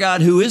going, oh my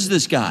God, who is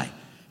this guy?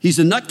 He's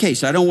a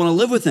nutcase. I don't want to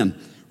live with him,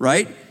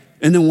 right?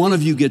 And then one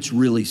of you gets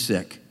really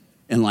sick,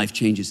 and life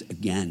changes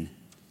again.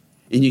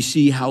 And you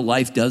see how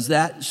life does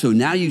that? So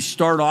now you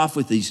start off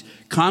with these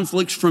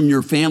conflicts from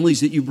your families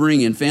that you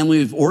bring in,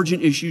 family of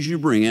origin issues you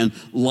bring in.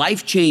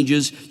 Life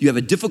changes. You have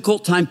a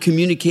difficult time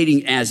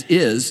communicating as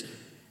is,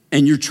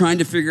 and you're trying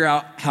to figure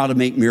out how to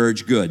make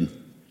marriage good.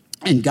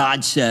 And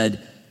God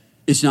said,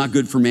 it's not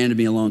good for man to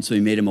be alone, so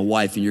he made him a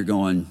wife. And you're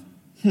going,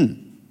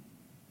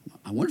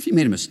 I wonder if he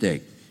made a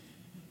mistake.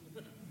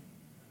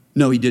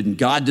 No, he didn't.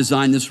 God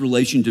designed this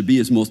relation to be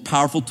his most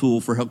powerful tool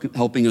for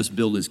helping us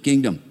build his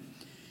kingdom.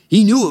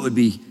 He knew it would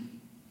be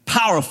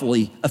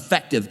powerfully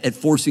effective at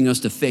forcing us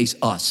to face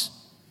us.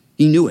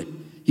 He knew it.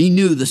 He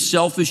knew the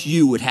selfish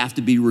you would have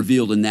to be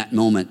revealed in that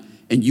moment,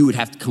 and you would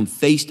have to come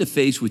face to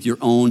face with your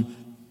own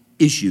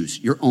issues,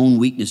 your own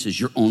weaknesses,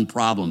 your own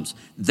problems.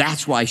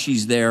 That's why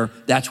she's there.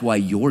 That's why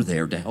you're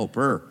there to help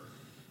her.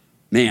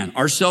 Man,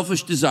 our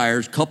selfish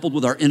desires coupled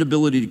with our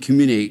inability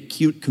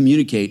to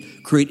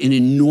communicate create an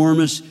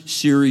enormous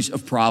series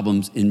of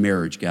problems in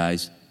marriage,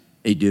 guys.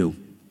 They do.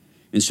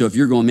 And so if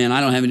you're going, man, I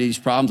don't have any of these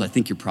problems, I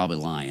think you're probably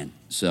lying.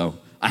 So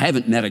I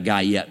haven't met a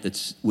guy yet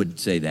that would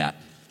say that.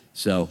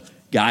 So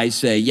guys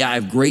say, yeah, I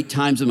have great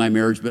times in my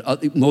marriage,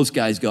 but most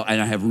guys go,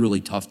 and I have really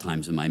tough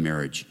times in my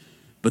marriage.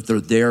 But they're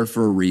there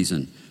for a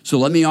reason. So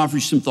let me offer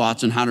you some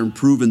thoughts on how to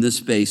improve in this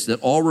space that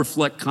all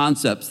reflect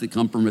concepts that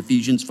come from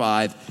Ephesians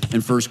 5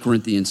 and 1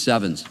 Corinthians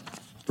 7.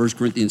 1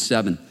 Corinthians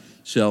 7.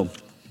 So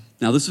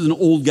now this is an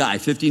old guy,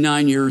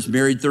 59 years,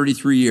 married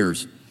 33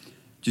 years.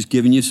 Just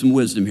giving you some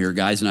wisdom here,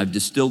 guys, and I've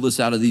distilled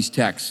this out of these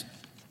texts.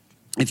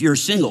 If you're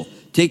single,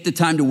 take the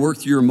time to work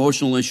through your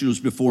emotional issues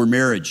before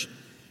marriage.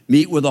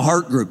 Meet with a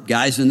heart group,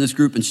 guys in this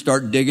group, and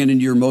start digging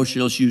into your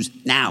emotional issues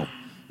now.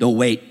 Don't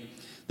wait.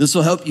 This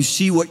will help you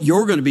see what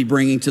you're going to be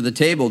bringing to the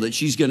table that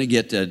she's going to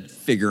get to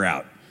figure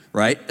out,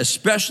 right?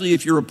 Especially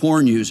if you're a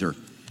porn user.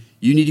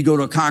 You need to go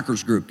to a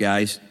Conquerors group,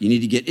 guys. You need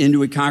to get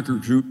into a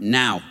Conquerors group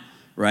now,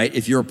 right?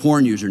 If you're a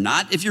porn user,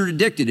 not if you're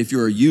addicted, if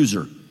you're a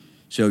user.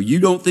 So you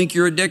don't think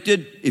you're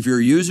addicted? If you're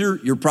a user,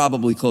 you're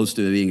probably close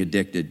to being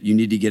addicted. You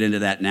need to get into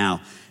that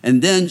now.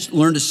 And then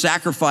learn to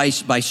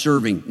sacrifice by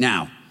serving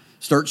now.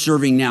 Start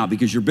serving now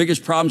because your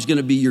biggest problem is going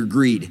to be your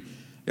greed,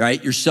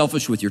 right? You're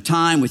selfish with your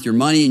time, with your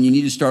money, and you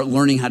need to start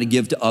learning how to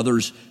give to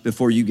others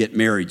before you get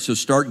married. So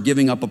start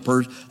giving up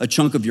a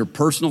chunk of your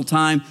personal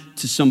time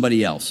to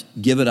somebody else.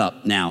 Give it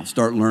up now.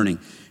 Start learning.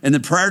 And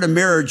then prior to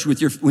marriage,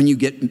 when you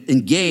get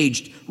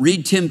engaged,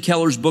 read Tim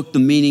Keller's book, The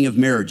Meaning of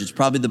Marriage. It's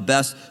probably the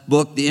best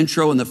book. The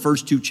intro and the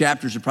first 2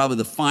 chapters are probably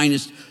the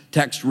finest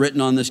text written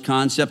on this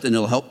concept, and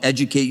it'll help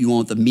educate you on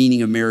what the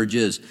meaning of marriage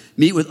is.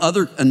 Meet with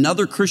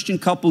another Christian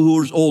couple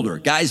who is older,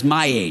 guys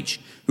my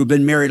age, who've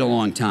been married a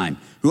long time,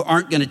 who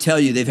aren't going to tell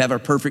you they've had a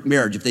perfect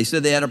marriage. If they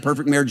said they had a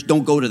perfect marriage,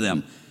 don't go to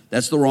them.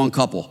 That's the wrong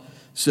couple.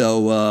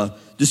 So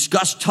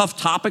discuss tough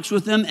topics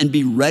with them and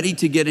be ready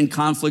to get in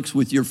conflicts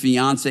with your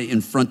fiance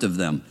in front of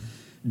them.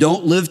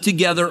 Don't live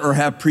together or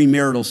have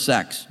premarital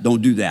sex.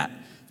 Don't do that.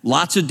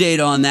 Lots of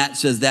data on that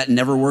says that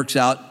never works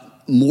out.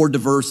 More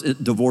divorce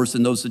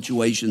in those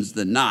situations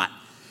than not.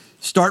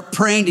 Start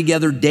praying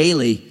together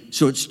daily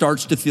so it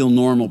starts to feel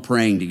normal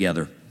praying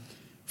together.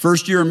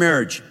 First year of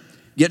marriage,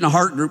 get in a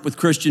heart group with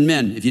Christian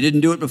men. If you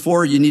didn't do it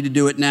before, you need to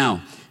do it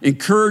now.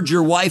 Encourage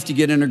your wife to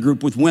get in a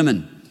group with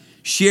women.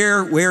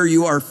 Share where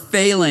you are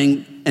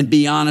failing and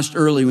be honest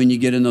early when you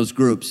get in those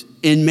groups.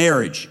 In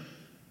marriage,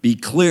 be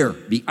clear,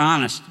 be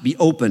honest, be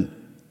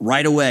open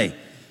right away.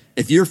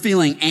 If you're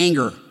feeling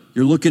anger,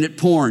 you're looking at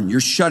porn,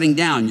 you're shutting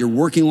down, you're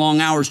working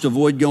long hours to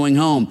avoid going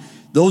home,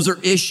 those are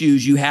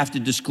issues you have to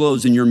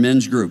disclose in your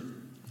men's group.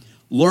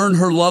 Learn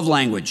her love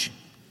language.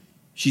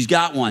 She's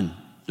got one.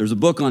 There's a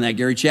book on that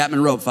Gary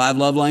Chapman wrote, 5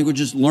 Love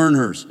Languages. Learn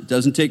hers. It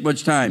doesn't take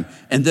much time.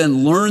 And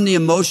then learn the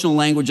emotional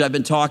language I've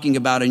been talking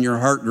about in your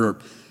heart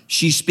group.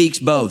 She speaks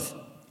both,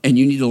 and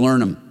you need to learn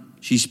them.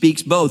 She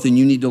speaks both, and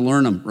you need to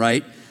learn them,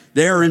 right?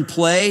 They're in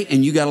play,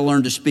 and you got to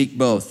learn to speak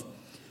both.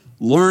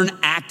 Learn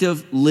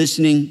active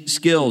listening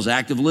skills.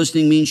 Active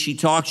listening means she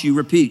talks, you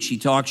repeat. She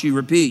talks, you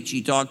repeat.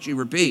 She talks, you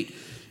repeat.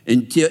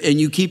 And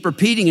you keep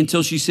repeating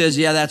until she says,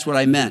 yeah, that's what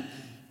I meant.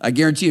 I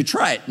guarantee you,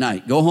 try it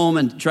tonight. Go home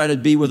and try to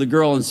be with a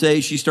girl and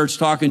say she starts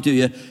talking to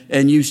you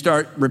and you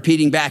start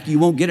repeating back. You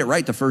won't get it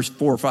right the first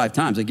 4 or 5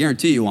 times. I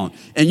guarantee you won't.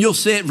 And you'll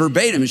say it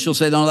verbatim and she'll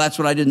say, no, that's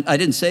what I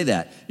didn't say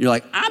that. You're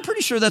like, I'm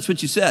pretty sure that's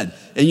what you said.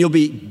 And you'll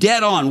be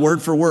dead on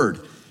word for word.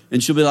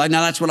 And she'll be like,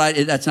 no, that's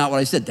not what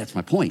I said. That's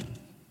my point.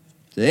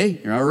 See,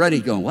 you're already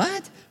going,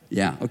 what?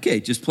 Yeah, okay,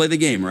 just play the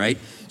game, right?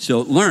 So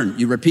learn.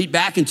 You repeat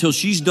back until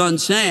she's done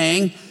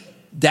saying,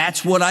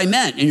 that's what I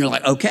meant. And you're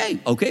like, okay,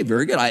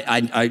 very good.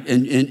 And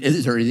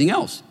is there anything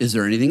else? Is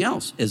there anything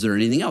else? Is there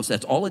anything else?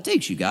 That's all it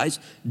takes, you guys.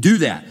 Do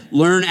that.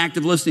 Learn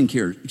active listening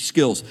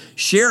skills.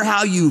 Share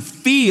how you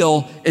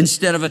feel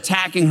instead of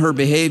attacking her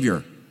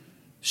behavior.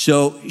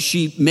 So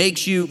she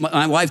makes you,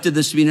 my wife did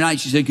this to me tonight.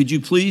 She said, could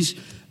you please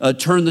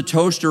turn the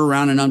toaster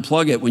around and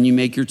unplug it when you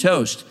make your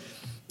toast?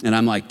 And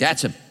I'm like,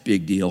 that's a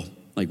big deal.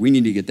 Like, we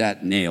need to get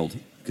that nailed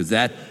because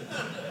that's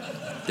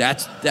a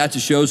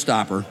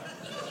showstopper.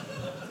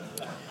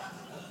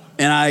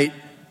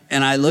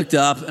 And I looked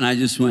up and I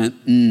just went,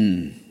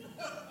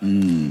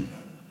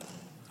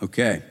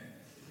 okay.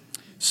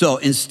 So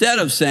instead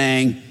of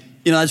saying,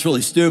 that's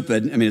really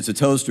stupid. I mean, it's a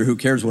toaster. Who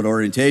cares what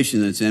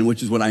orientation it's in,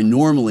 which is what I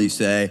normally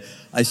say.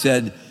 I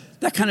said,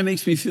 that kind of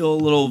makes me feel a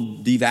little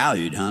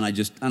devalued, huh? And I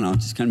don't know, it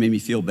just kind of made me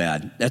feel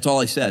bad. That's all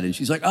I said. And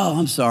she's like, oh,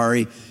 I'm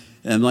sorry.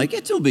 And I'm like,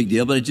 it's no big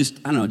deal, but it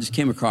just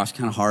came across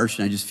kind of harsh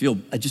and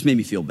it just made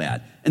me feel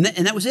bad. And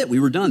that was it. We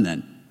were done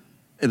then.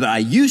 But I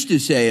used to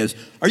say is,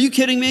 are you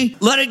kidding me?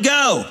 Let it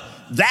go.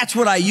 That's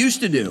what I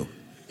used to do.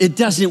 It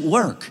doesn't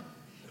work.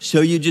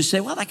 So you just say,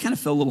 well, that kind of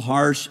felt a little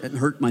harsh. It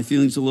hurt my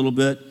feelings a little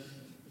bit.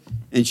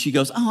 And she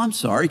goes, oh, I'm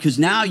sorry, because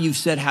now you've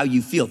said how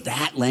you feel.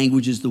 That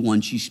language is the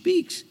one she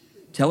speaks.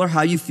 Tell her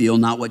how you feel,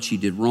 not what she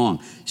did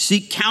wrong.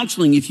 Seek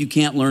counseling if you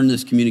can't learn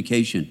this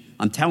communication.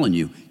 I'm telling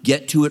you,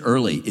 get to it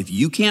early. If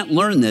you can't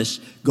learn this,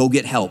 go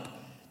get help.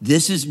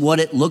 This is what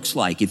it looks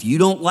like. If you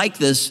don't like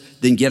this,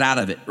 then get out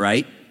of it,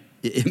 right?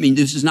 I mean,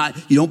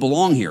 you don't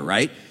belong here,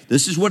 right?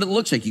 This is what it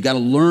looks like. You got to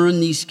learn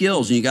these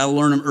skills and you got to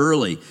learn them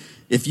early.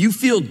 If you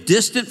feel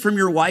distant from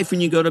your wife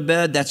when you go to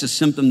bed, that's a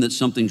symptom that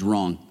something's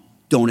wrong.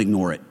 Don't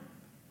ignore it.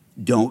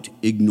 Don't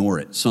ignore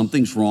it.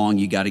 Something's wrong.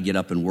 You got to get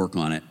up and work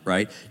on it,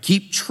 right?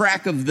 Keep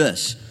track of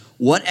this.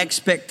 What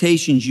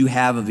expectations you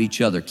have of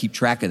each other. Keep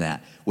track of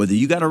that. Whether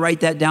you got to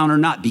write that down or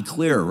not, be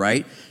clear,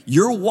 right?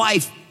 Your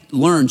wife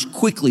learns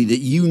quickly that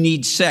you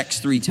need sex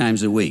 3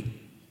 times a week,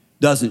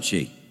 doesn't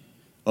she?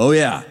 Oh,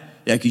 yeah.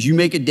 Yeah, because you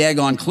make it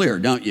daggone clear,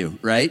 don't you,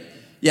 right?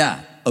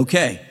 Yeah,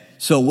 okay.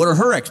 So what are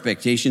her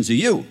expectations of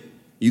you?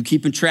 You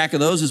keeping track of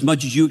those as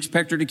much as you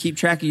expect her to keep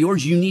track of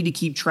yours? You need to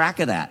keep track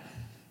of that.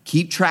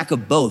 Keep track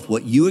of both,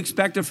 what you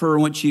expect of her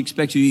and what she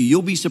expects of you.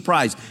 You'll be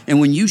surprised. And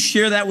when you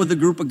share that with a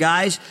group of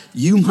guys,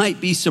 you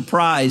might be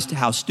surprised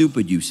how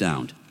stupid you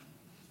sound,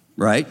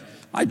 right?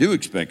 I do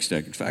expect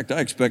sex. In fact, I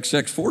expect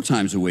sex 4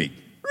 times a week.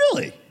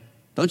 Really?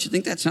 Don't you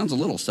think that sounds a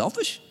little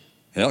selfish?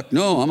 Heck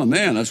no, I'm a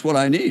man. That's what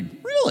I need.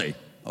 Really?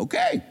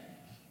 Okay.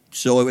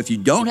 So if you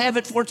don't have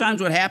it 4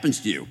 times, what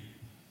happens to you?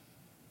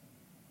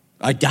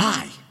 I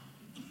die.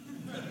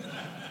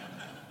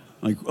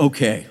 Like,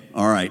 okay,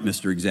 all right,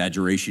 Mr.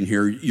 Exaggeration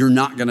here. You're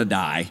not going to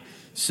die.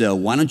 So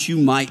why don't you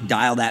might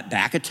dial that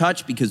back a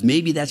touch because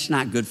maybe that's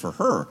not good for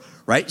her,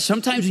 right?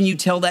 Sometimes when you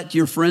tell that to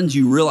your friends,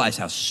 you realize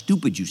how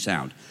stupid you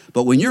sound.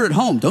 But when you're at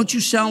home, don't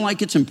you sound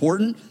like it's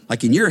important?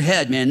 Like in your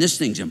head, man, this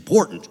thing's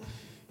important.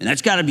 And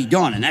that's got to be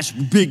done. And that's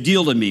a big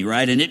deal to me,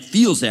 right? And it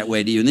feels that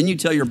way to you. And then you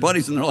tell your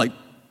buddies and they're like,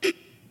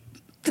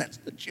 that's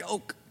the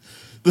joke.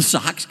 The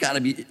socks got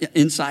to be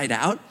inside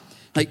out.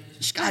 Like,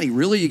 Scotty,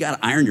 really? You got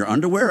to iron your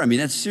underwear? I mean,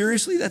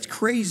 that's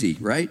crazy,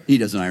 right? He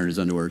doesn't iron his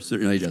underwear.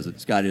 No, he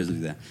doesn't. Scotty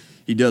doesn't do that.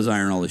 He does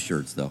iron all his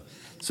shirts, though.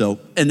 So,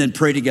 and then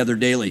pray together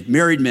daily.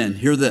 Married men,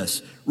 hear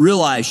this.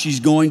 Realize she's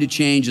going to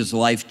change as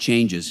life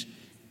changes.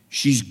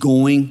 She's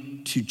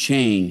going to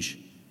change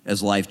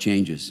as life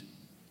changes.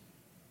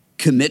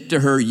 Commit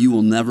to her you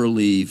will never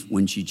leave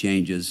when she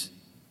changes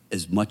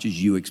as much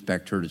as you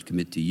expect her to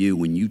commit to you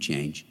when you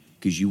change,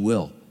 because you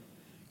will.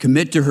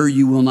 Commit to her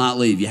you will not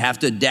leave. You have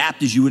to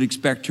adapt as you would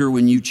expect her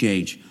when you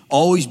change.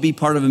 Always be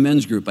part of a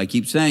men's group. I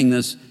keep saying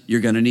this.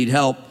 You're going to need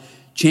help.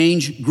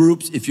 Change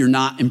groups if you're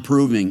not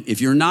improving. If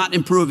you're not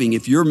improving,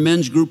 if your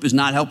men's group is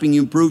not helping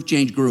you improve,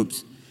 change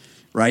groups,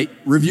 right?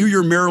 Review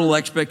your marital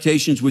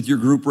expectations with your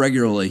group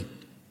regularly.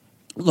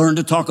 Learn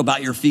to talk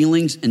about your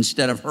feelings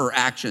instead of her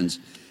actions.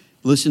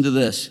 Listen to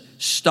this.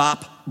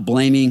 Stop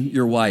blaming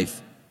your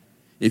wife.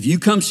 If you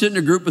come sit in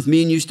a group with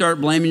me and you start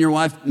blaming your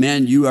wife,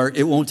 man,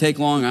 it won't take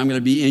long. I'm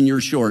going to be in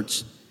your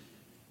shorts.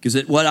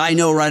 Because what I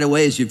know right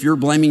away is if you're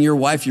blaming your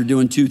wife, you're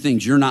doing 2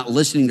 things. You're not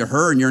listening to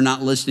her and you're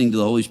not listening to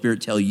the Holy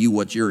Spirit tell you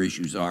what your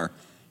issues are.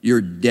 You're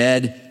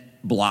dead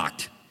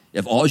blocked.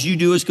 If all you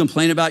do is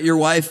complain about your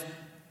wife,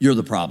 you're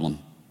the problem.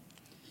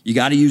 You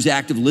got to use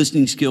active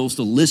listening skills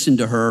to listen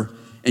to her,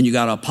 and you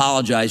got to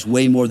apologize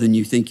way more than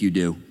you think you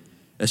do,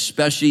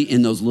 especially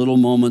in those little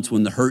moments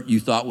when the hurt you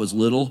thought was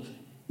little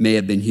may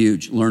have been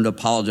huge. Learn to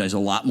apologize a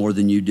lot more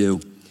than you do,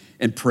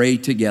 and pray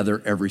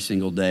together every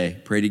single day.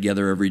 Pray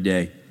together every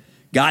day.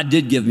 God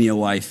did give me a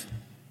wife.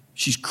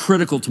 She's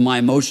critical to my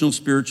emotional,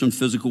 spiritual, and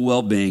physical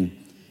well-being.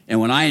 And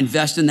when I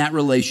invest in that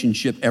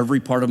relationship, every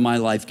part of my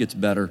life gets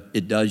better.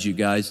 It does, you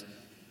guys.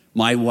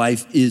 My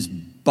wife is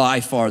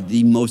by far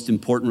the most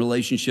important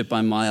relationship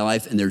in my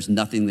life, and there's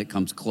nothing that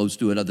comes close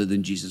to it other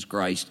than Jesus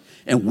Christ.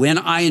 And when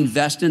I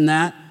invest in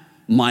that,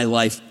 my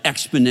life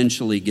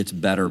exponentially gets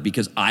better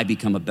because I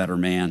become a better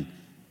man.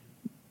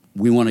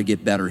 We want to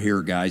get better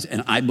here, guys.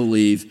 And I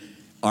believe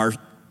our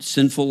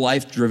sinful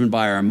life driven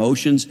by our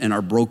emotions and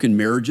our broken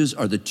marriages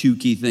are the two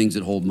key things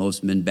that hold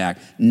most men back.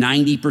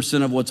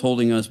 90% of what's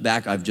holding us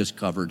back, I've just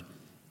covered.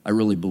 I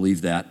really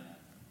believe that.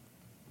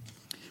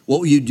 What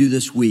will you do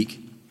this week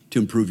to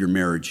improve your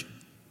marriage?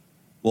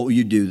 What will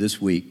you do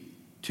this week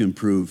to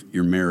improve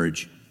your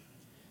marriage?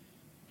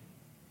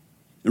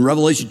 In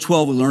Revelation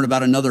 12, we learn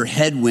about another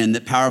headwind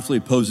that powerfully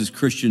opposes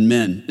Christian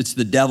men. It's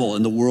the devil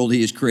and the world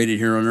he has created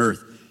here on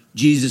earth.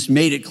 Jesus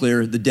made it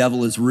clear the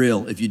devil is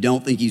real. If you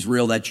don't think he's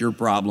real, that's your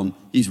problem.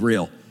 He's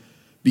real.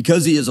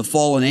 Because he is a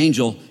fallen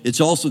angel,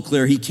 it's also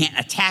clear he can't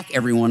attack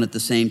everyone at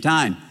the same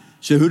time.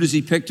 So who does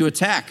he pick to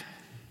attack?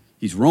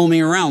 He's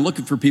roaming around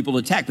looking for people to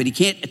attack, but he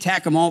can't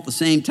attack them all at the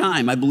same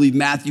time. I believe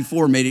Matthew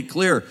 4 made it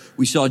clear.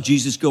 We saw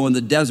Jesus go in the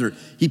desert.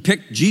 He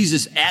picked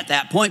Jesus at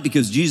that point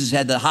because Jesus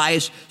had the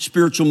highest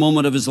spiritual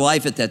moment of his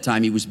life at that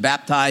time. He was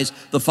baptized.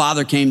 The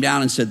Father came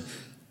down and said,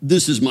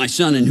 "This is my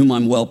Son in whom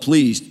I'm well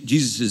pleased."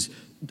 Jesus is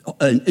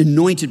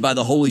anointed by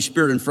the Holy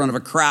Spirit in front of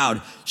a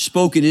crowd,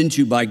 spoken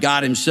into by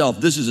God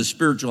himself. This is a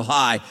spiritual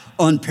high,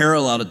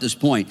 unparalleled at this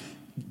point.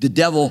 The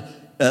devil,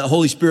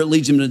 Holy Spirit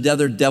leads him to the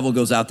desert, devil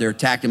goes out there,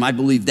 attack him. I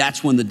believe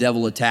that's when the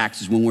devil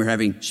attacks, is when we're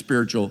having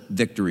spiritual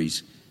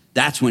victories.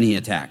 That's when he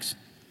attacks.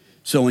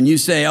 So when you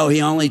say, oh,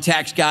 he only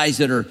attacks guys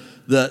that are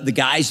the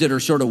guys that are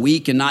sort of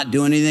weak and not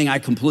doing anything, I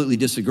completely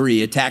disagree.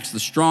 He attacks the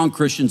strong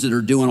Christians that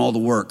are doing all the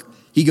work.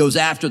 He goes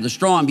after the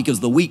strong because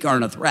the weak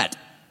aren't a threat.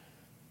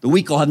 The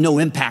weak will have no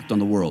impact on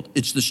the world.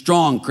 It's the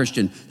strong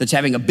Christian that's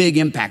having a big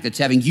impact, that's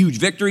having huge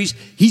victories.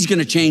 He's going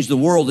to change the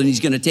world, and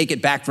he's going to take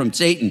it back from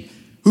Satan.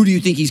 Who do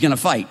you think he's going to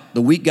fight?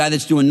 The weak guy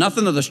that's doing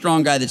nothing, or the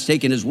strong guy that's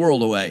taking his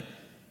world away?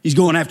 He's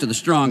going after the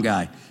strong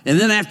guy. And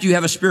then after you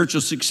have a spiritual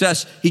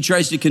success, he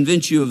tries to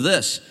convince you of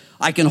this.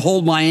 I can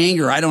hold my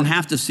anger. I don't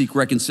have to seek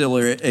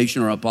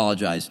reconciliation or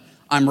apologize.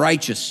 I'm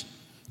righteous.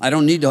 I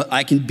don't need to,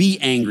 I can be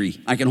angry.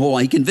 I can hold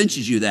on. He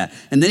convinces you that.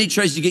 And then he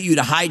tries to get you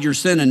to hide your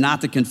sin and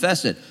not to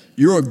confess it.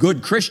 You're a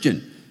good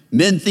Christian.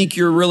 Men think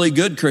you're a really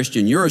good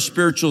Christian. You're a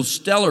spiritual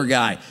stellar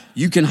guy.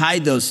 You can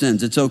hide those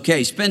sins. It's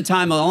okay. Spend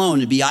time alone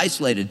and be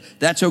isolated.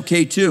 That's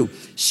okay too.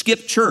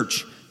 Skip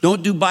church.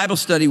 Don't do Bible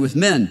study with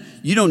men.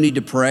 You don't need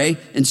to pray,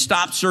 and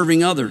stop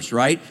serving others,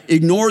 right?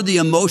 Ignore the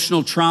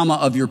emotional trauma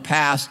of your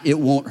past. It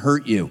won't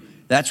hurt you.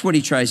 That's what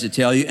he tries to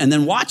tell you. And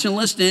then watch and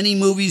listen to any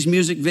movies,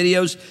 music,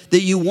 videos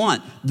that you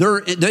want.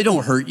 They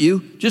don't hurt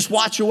you. Just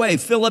watch away.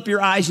 Fill up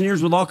your eyes and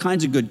ears with all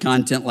kinds of good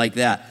content like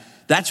that.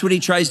 That's what he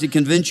tries to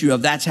convince you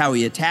of. That's how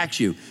he attacks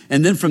you.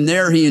 And then from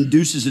there, he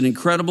induces an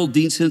incredible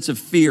deep sense of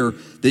fear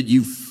that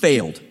you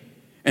failed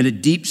and a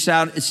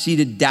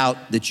deep-seated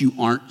doubt that you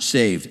aren't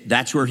saved.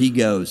 That's where he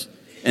goes.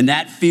 And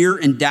that fear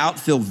and doubt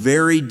feel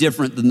very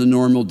different than the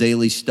normal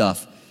daily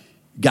stuff.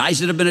 Guys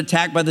that have been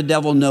attacked by the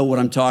devil know what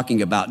I'm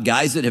talking about.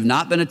 Guys that have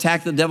not been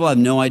attacked by the devil have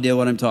no idea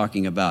what I'm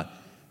talking about.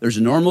 There's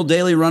a normal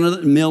daily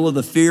run-of-the-mill of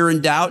the fear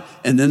and doubt,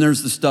 and then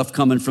there's the stuff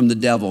coming from the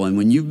devil. And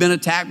when you've been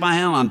attacked by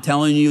him, I'm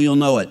telling you, you'll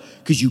know it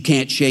because you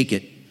can't shake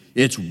it.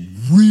 It's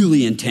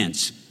really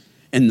intense.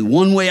 And the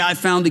one way I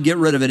found to get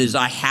rid of it is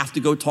I have to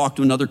go talk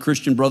to another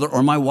Christian brother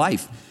or my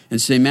wife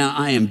and say, man,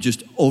 I am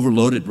just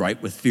overloaded,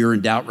 right, with fear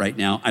and doubt right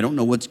now. I don't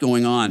know what's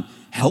going on.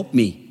 Help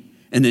me.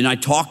 And then I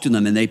talk to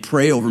them and they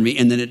pray over me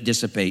and then it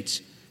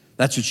dissipates.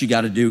 That's what you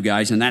got to do,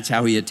 guys. And that's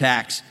how he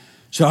attacks.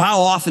 So how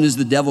often is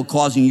the devil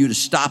causing you to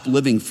stop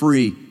living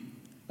free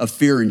of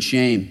fear and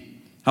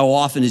shame? How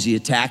often is he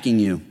attacking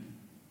you?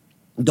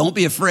 Don't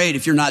be afraid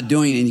if you're not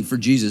doing anything for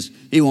Jesus.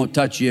 He won't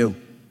touch you.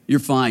 You're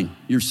fine.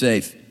 You're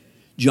safe.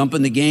 Jump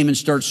in the game and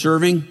start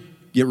serving.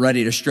 Get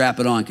ready to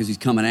strap it on because he's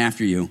coming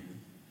after you.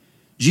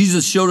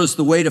 Jesus showed us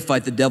the way to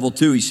fight the devil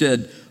too. He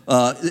said,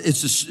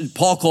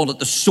 Paul called it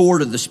the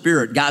sword of the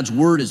Spirit. God's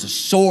word is a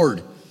sword.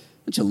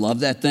 Don't you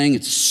love that thing?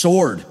 It's a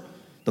sword.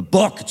 The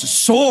book, it's a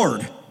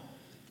sword.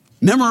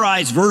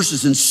 Memorize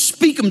verses and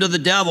speak them to the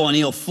devil and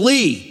he'll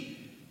flee.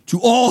 To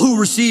all who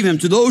receive him,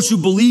 to those who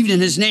believed in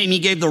his name, he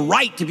gave the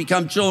right to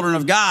become children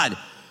of God.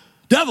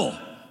 Devil,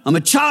 I'm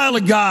a child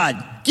of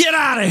God. Get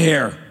out of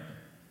here.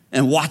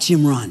 And watch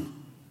him run.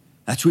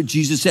 That's what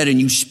Jesus said. And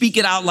you speak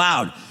it out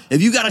loud.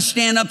 If you got to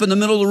stand up in the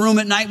middle of the room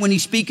at night when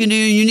he's speaking to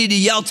you, you need to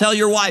yell, tell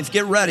your wife,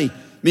 get ready.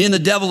 Me and the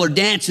devil are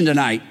dancing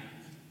tonight.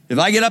 If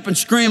I get up and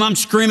scream, I'm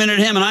screaming at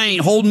him and I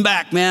ain't holding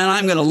back, man.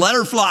 I'm going to let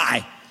her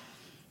fly.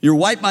 Your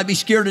wife might be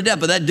scared to death,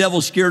 but that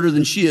devil's scarier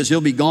than she is.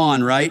 He'll be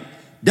gone, right?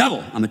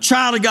 Devil, I'm a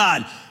child of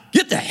God.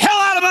 Get the hell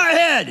out of my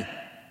head.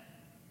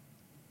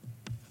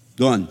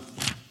 Done.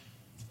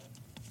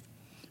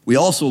 We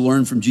also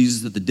learn from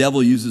Jesus that the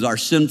devil uses our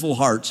sinful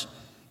hearts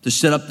to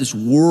set up this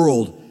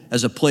world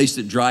as a place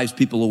that drives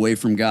people away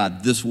from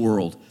God. This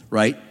world.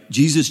 right?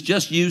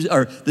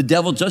 The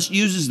devil just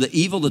uses the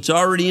evil that's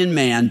already in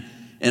man,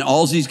 and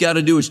all he's got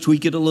to do is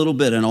tweak it a little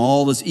bit, and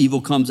all this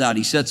evil comes out.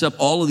 He sets up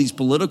all of these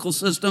political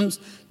systems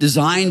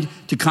designed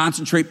to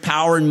concentrate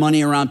power and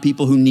money around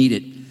people who need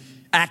it.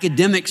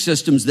 Academic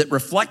systems that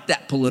reflect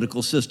that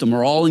political system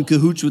are all in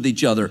cahoots with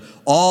each other,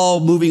 all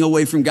moving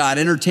away from God.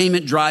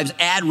 Entertainment drives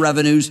ad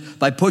revenues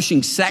by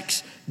pushing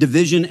sex,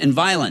 division, and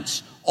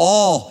violence,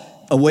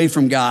 all away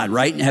from God,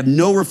 right? And have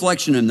no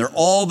reflection in them. They're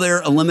all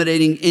there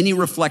eliminating any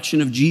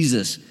reflection of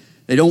Jesus.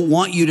 They don't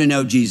want you to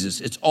know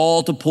Jesus. It's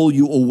all to pull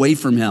you away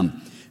from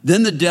him.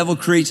 Then the devil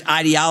creates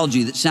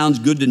ideology that sounds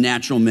good to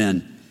natural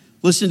men.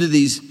 Listen to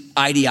these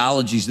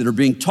ideologies that are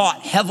being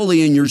taught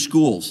heavily in your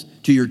schools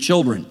to your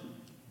children.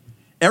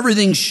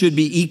 Everything should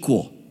be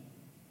equal.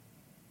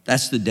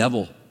 That's the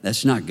devil.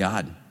 That's not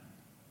God.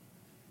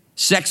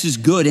 Sex is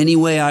good any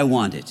way I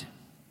want it.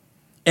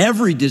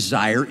 Every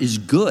desire is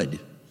good.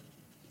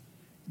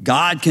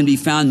 God can be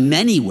found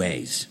many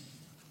ways.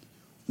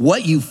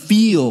 What you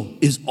feel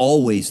is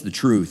always the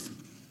truth.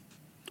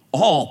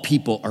 All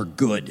people are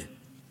good.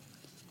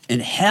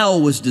 And hell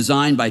was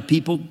designed by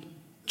people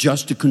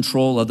just to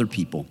control other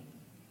people.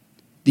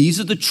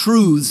 These are the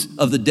truths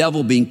of the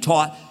devil being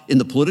taught in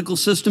the political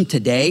system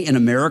today in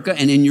America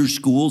and in your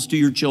schools to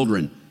your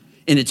children.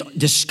 And it's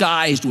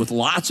disguised with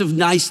lots of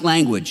nice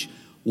language.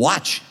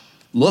 Watch,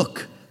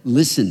 look,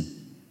 listen.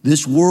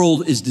 This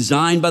world is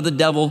designed by the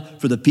devil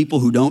for the people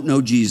who don't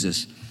know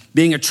Jesus.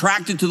 Being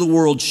attracted to the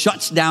world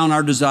shuts down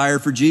our desire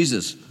for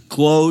Jesus.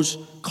 Clothes,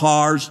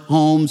 cars,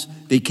 homes,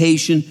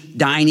 vacation,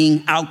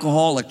 dining,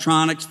 alcohol,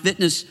 electronics,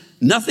 fitness,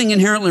 nothing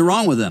inherently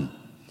wrong with them.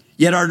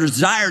 Yet our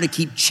desire to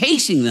keep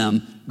chasing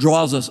them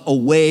draws us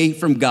away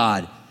from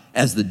God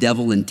as the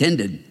devil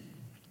intended.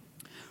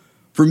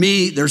 For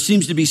me, there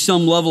seems to be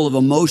some level of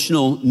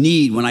emotional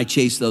need when I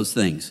chase those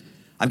things.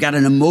 I've got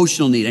an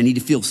emotional need. I need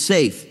to feel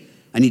safe.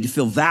 I need to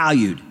feel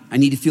valued. I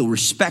need to feel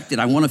respected.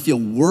 I want to feel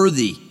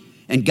worthy.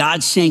 And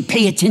God's saying,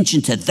 pay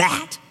attention to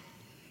that,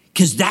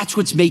 because that's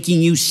what's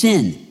making you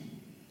sin.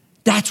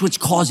 That's what's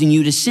causing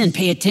you to sin.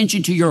 Pay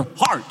attention to your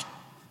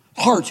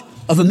heart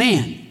of a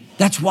man.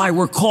 That's why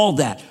we're called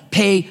that.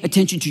 Pay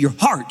attention to your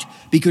heart,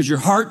 because your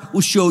heart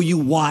will show you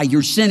why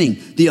you're sinning.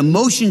 The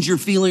emotions you're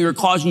feeling are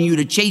causing you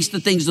to chase the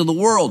things of the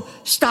world.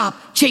 Stop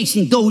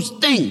chasing those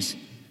things.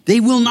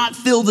 They will not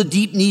fill the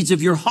deep needs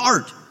of your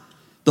heart.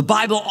 The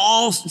Bible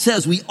all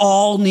says we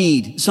all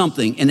need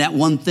something, and that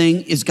one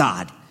thing is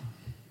God.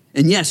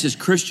 And yes, as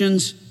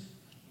Christians,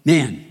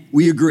 man,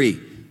 we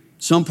agree.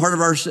 Some part of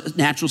our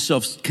natural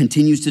self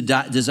continues to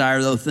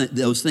desire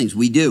those things.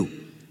 We do,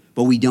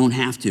 but we don't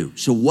have to.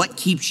 So what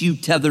keeps you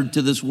tethered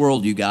to this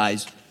world, you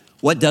guys?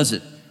 What does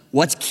it?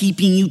 What's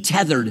keeping you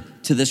tethered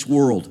to this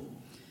world?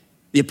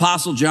 The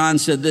Apostle John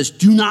said this,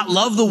 do not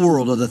love the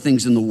world or the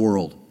things in the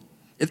world.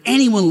 If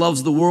anyone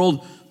loves the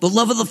world, the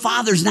love of the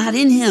Father is not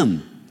in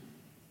him.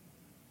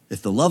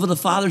 If the love of the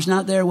Father's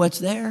not there, what's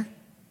there?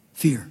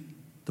 Fear.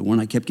 The one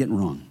I kept getting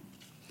wrong.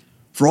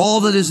 For all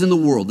that is in the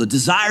world, the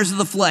desires of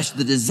the flesh,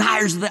 the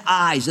desires of the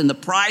eyes, and the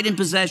pride in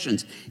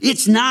possessions,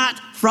 it's not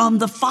from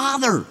the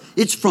Father.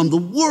 It's from the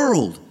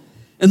world.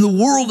 And the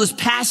world is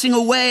passing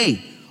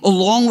away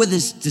along with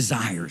its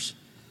desires.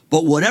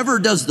 But whatever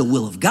does the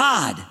will of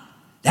God,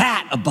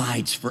 that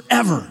abides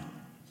forever.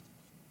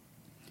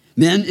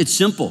 Men, it's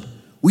simple.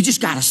 We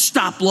just got to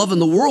stop loving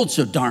the world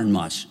so darn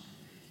much.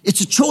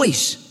 It's a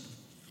choice.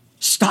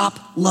 Stop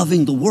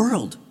loving the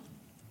world.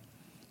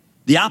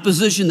 The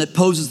opposition that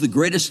poses the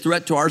greatest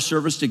threat to our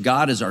service to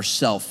God is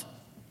ourself.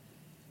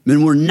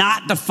 Men, we're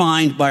not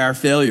defined by our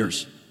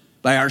failures,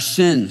 by our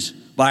sins,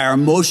 by our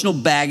emotional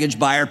baggage,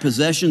 by our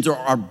possessions,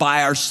 or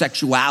by our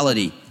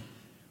sexuality.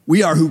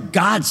 We are who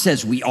God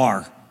says we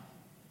are.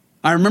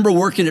 I remember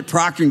working at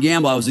Procter &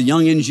 Gamble. I was a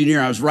young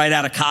engineer. I was right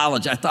out of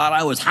college. I thought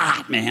I was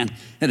hot, man.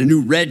 Had a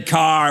new red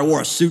car. I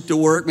wore a suit to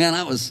work, man.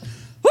 I was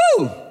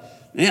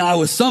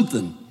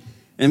something.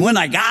 And when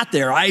I got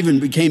there, I even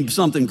became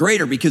something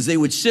greater, because they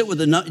would sit with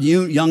the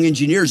young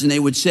engineers and they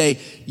would say,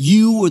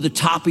 you were the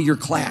top of your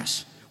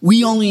class.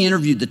 We only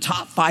interviewed the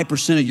top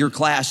 5% of your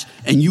class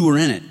and you were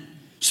in it.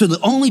 So the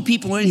only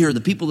people in here are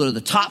the people that are the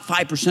top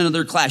 5% of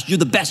their class. You're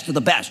the best of the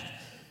best.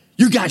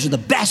 You guys are the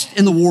best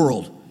in the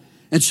world.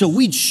 And so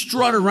we'd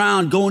strut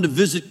around going to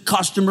visit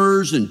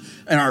customers and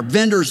our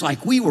vendors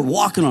like we were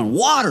walking on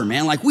water,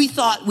 man. Like we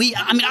thought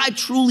I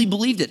truly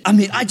believed it. I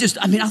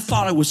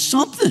thought I was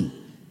something.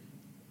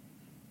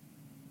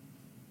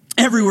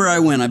 Everywhere I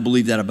went, I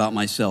believed that about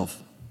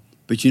myself.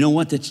 But you know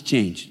what? That's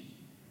changed,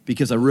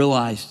 because I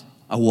realized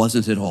I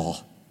wasn't at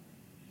all.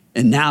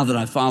 And now that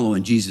I follow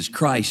in Jesus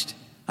Christ,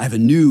 I have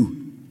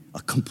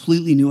a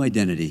completely new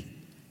identity.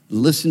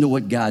 Listen to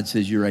what God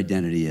says your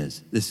identity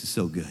is. This is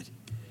so good.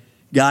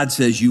 God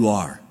says you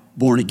are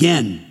born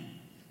again,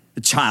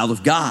 a child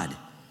of God,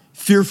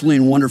 fearfully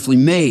and wonderfully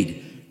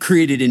made,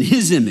 created in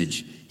his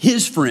image,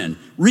 his friend,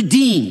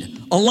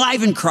 redeemed,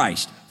 alive in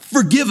Christ,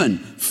 forgiven,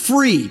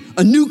 free,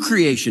 a new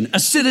creation, a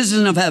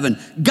citizen of heaven,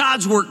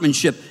 God's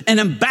workmanship, an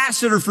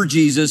ambassador for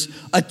Jesus,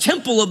 a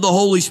temple of the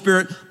Holy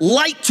Spirit,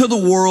 light to the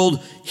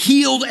world,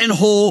 healed and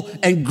whole,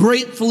 and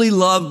gratefully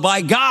loved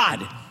by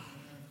God.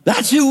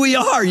 That's who we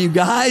are, you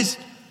guys.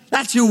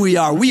 That's who we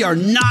are. We are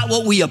not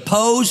what we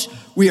oppose.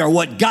 We are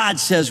what God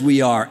says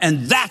we are,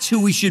 and that's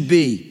who we should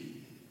be.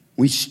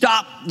 We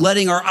stop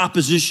letting our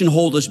opposition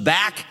hold us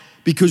back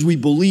because we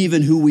believe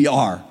in who we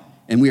are,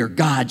 and we are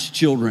God's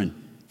children,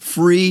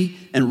 free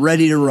and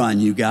ready to run,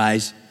 you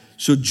guys.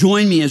 So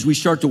join me as we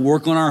start to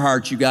work on our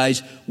hearts, you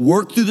guys.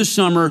 Work through the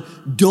summer.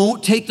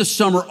 Don't take the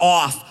summer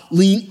off.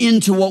 Lean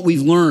into what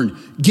we've learned.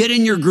 Get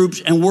in your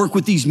groups and work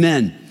with these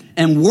men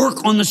and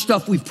work on the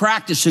stuff we've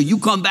practiced so you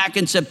come back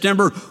in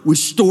September with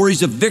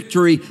stories of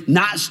victory,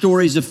 not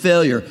stories of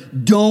failure.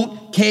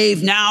 Don't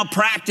cave now,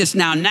 practice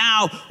now.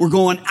 Now we're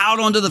going out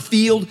onto the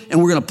field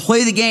and we're going to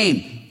play the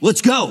game.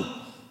 Let's go.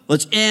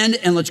 Let's end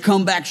and let's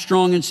come back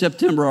strong in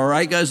September, all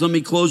right, guys? Let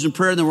me close in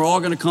prayer, and then we're all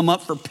going to come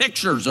up for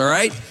pictures, all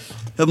right?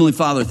 Heavenly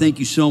Father, thank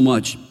you so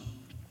much.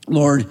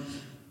 Lord,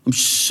 I'm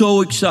so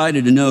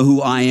excited to know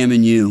who I am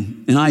in you,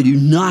 and I do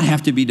not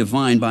have to be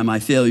defined by my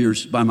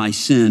failures, by my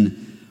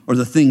sin, or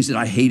the things that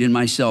I hate in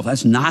myself.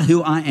 That's not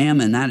who I am,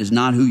 and that is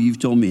not who you've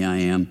told me I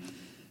am.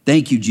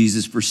 Thank you,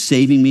 Jesus, for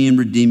saving me and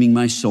redeeming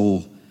my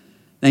soul.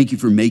 Thank you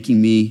for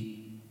making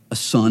me a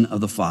son of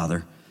the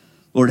Father.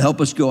 Lord,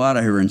 help us go out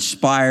of here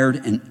inspired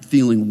and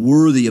feeling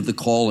worthy of the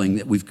calling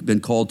that we've been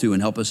called to,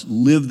 and help us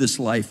live this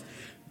life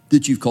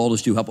that you've called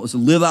us to. Help us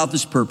live out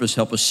this purpose.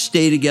 Help us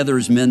stay together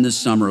as men this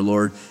summer,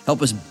 Lord.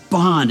 Help us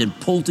bond and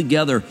pull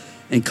together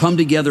and come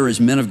together as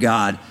men of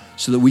God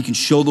so that we can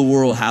show the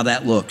world how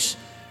that looks,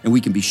 and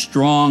we can be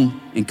strong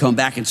and come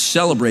back and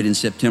celebrate in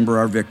September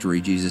our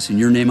victory, Jesus. In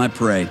your name I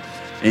pray,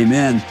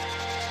 amen.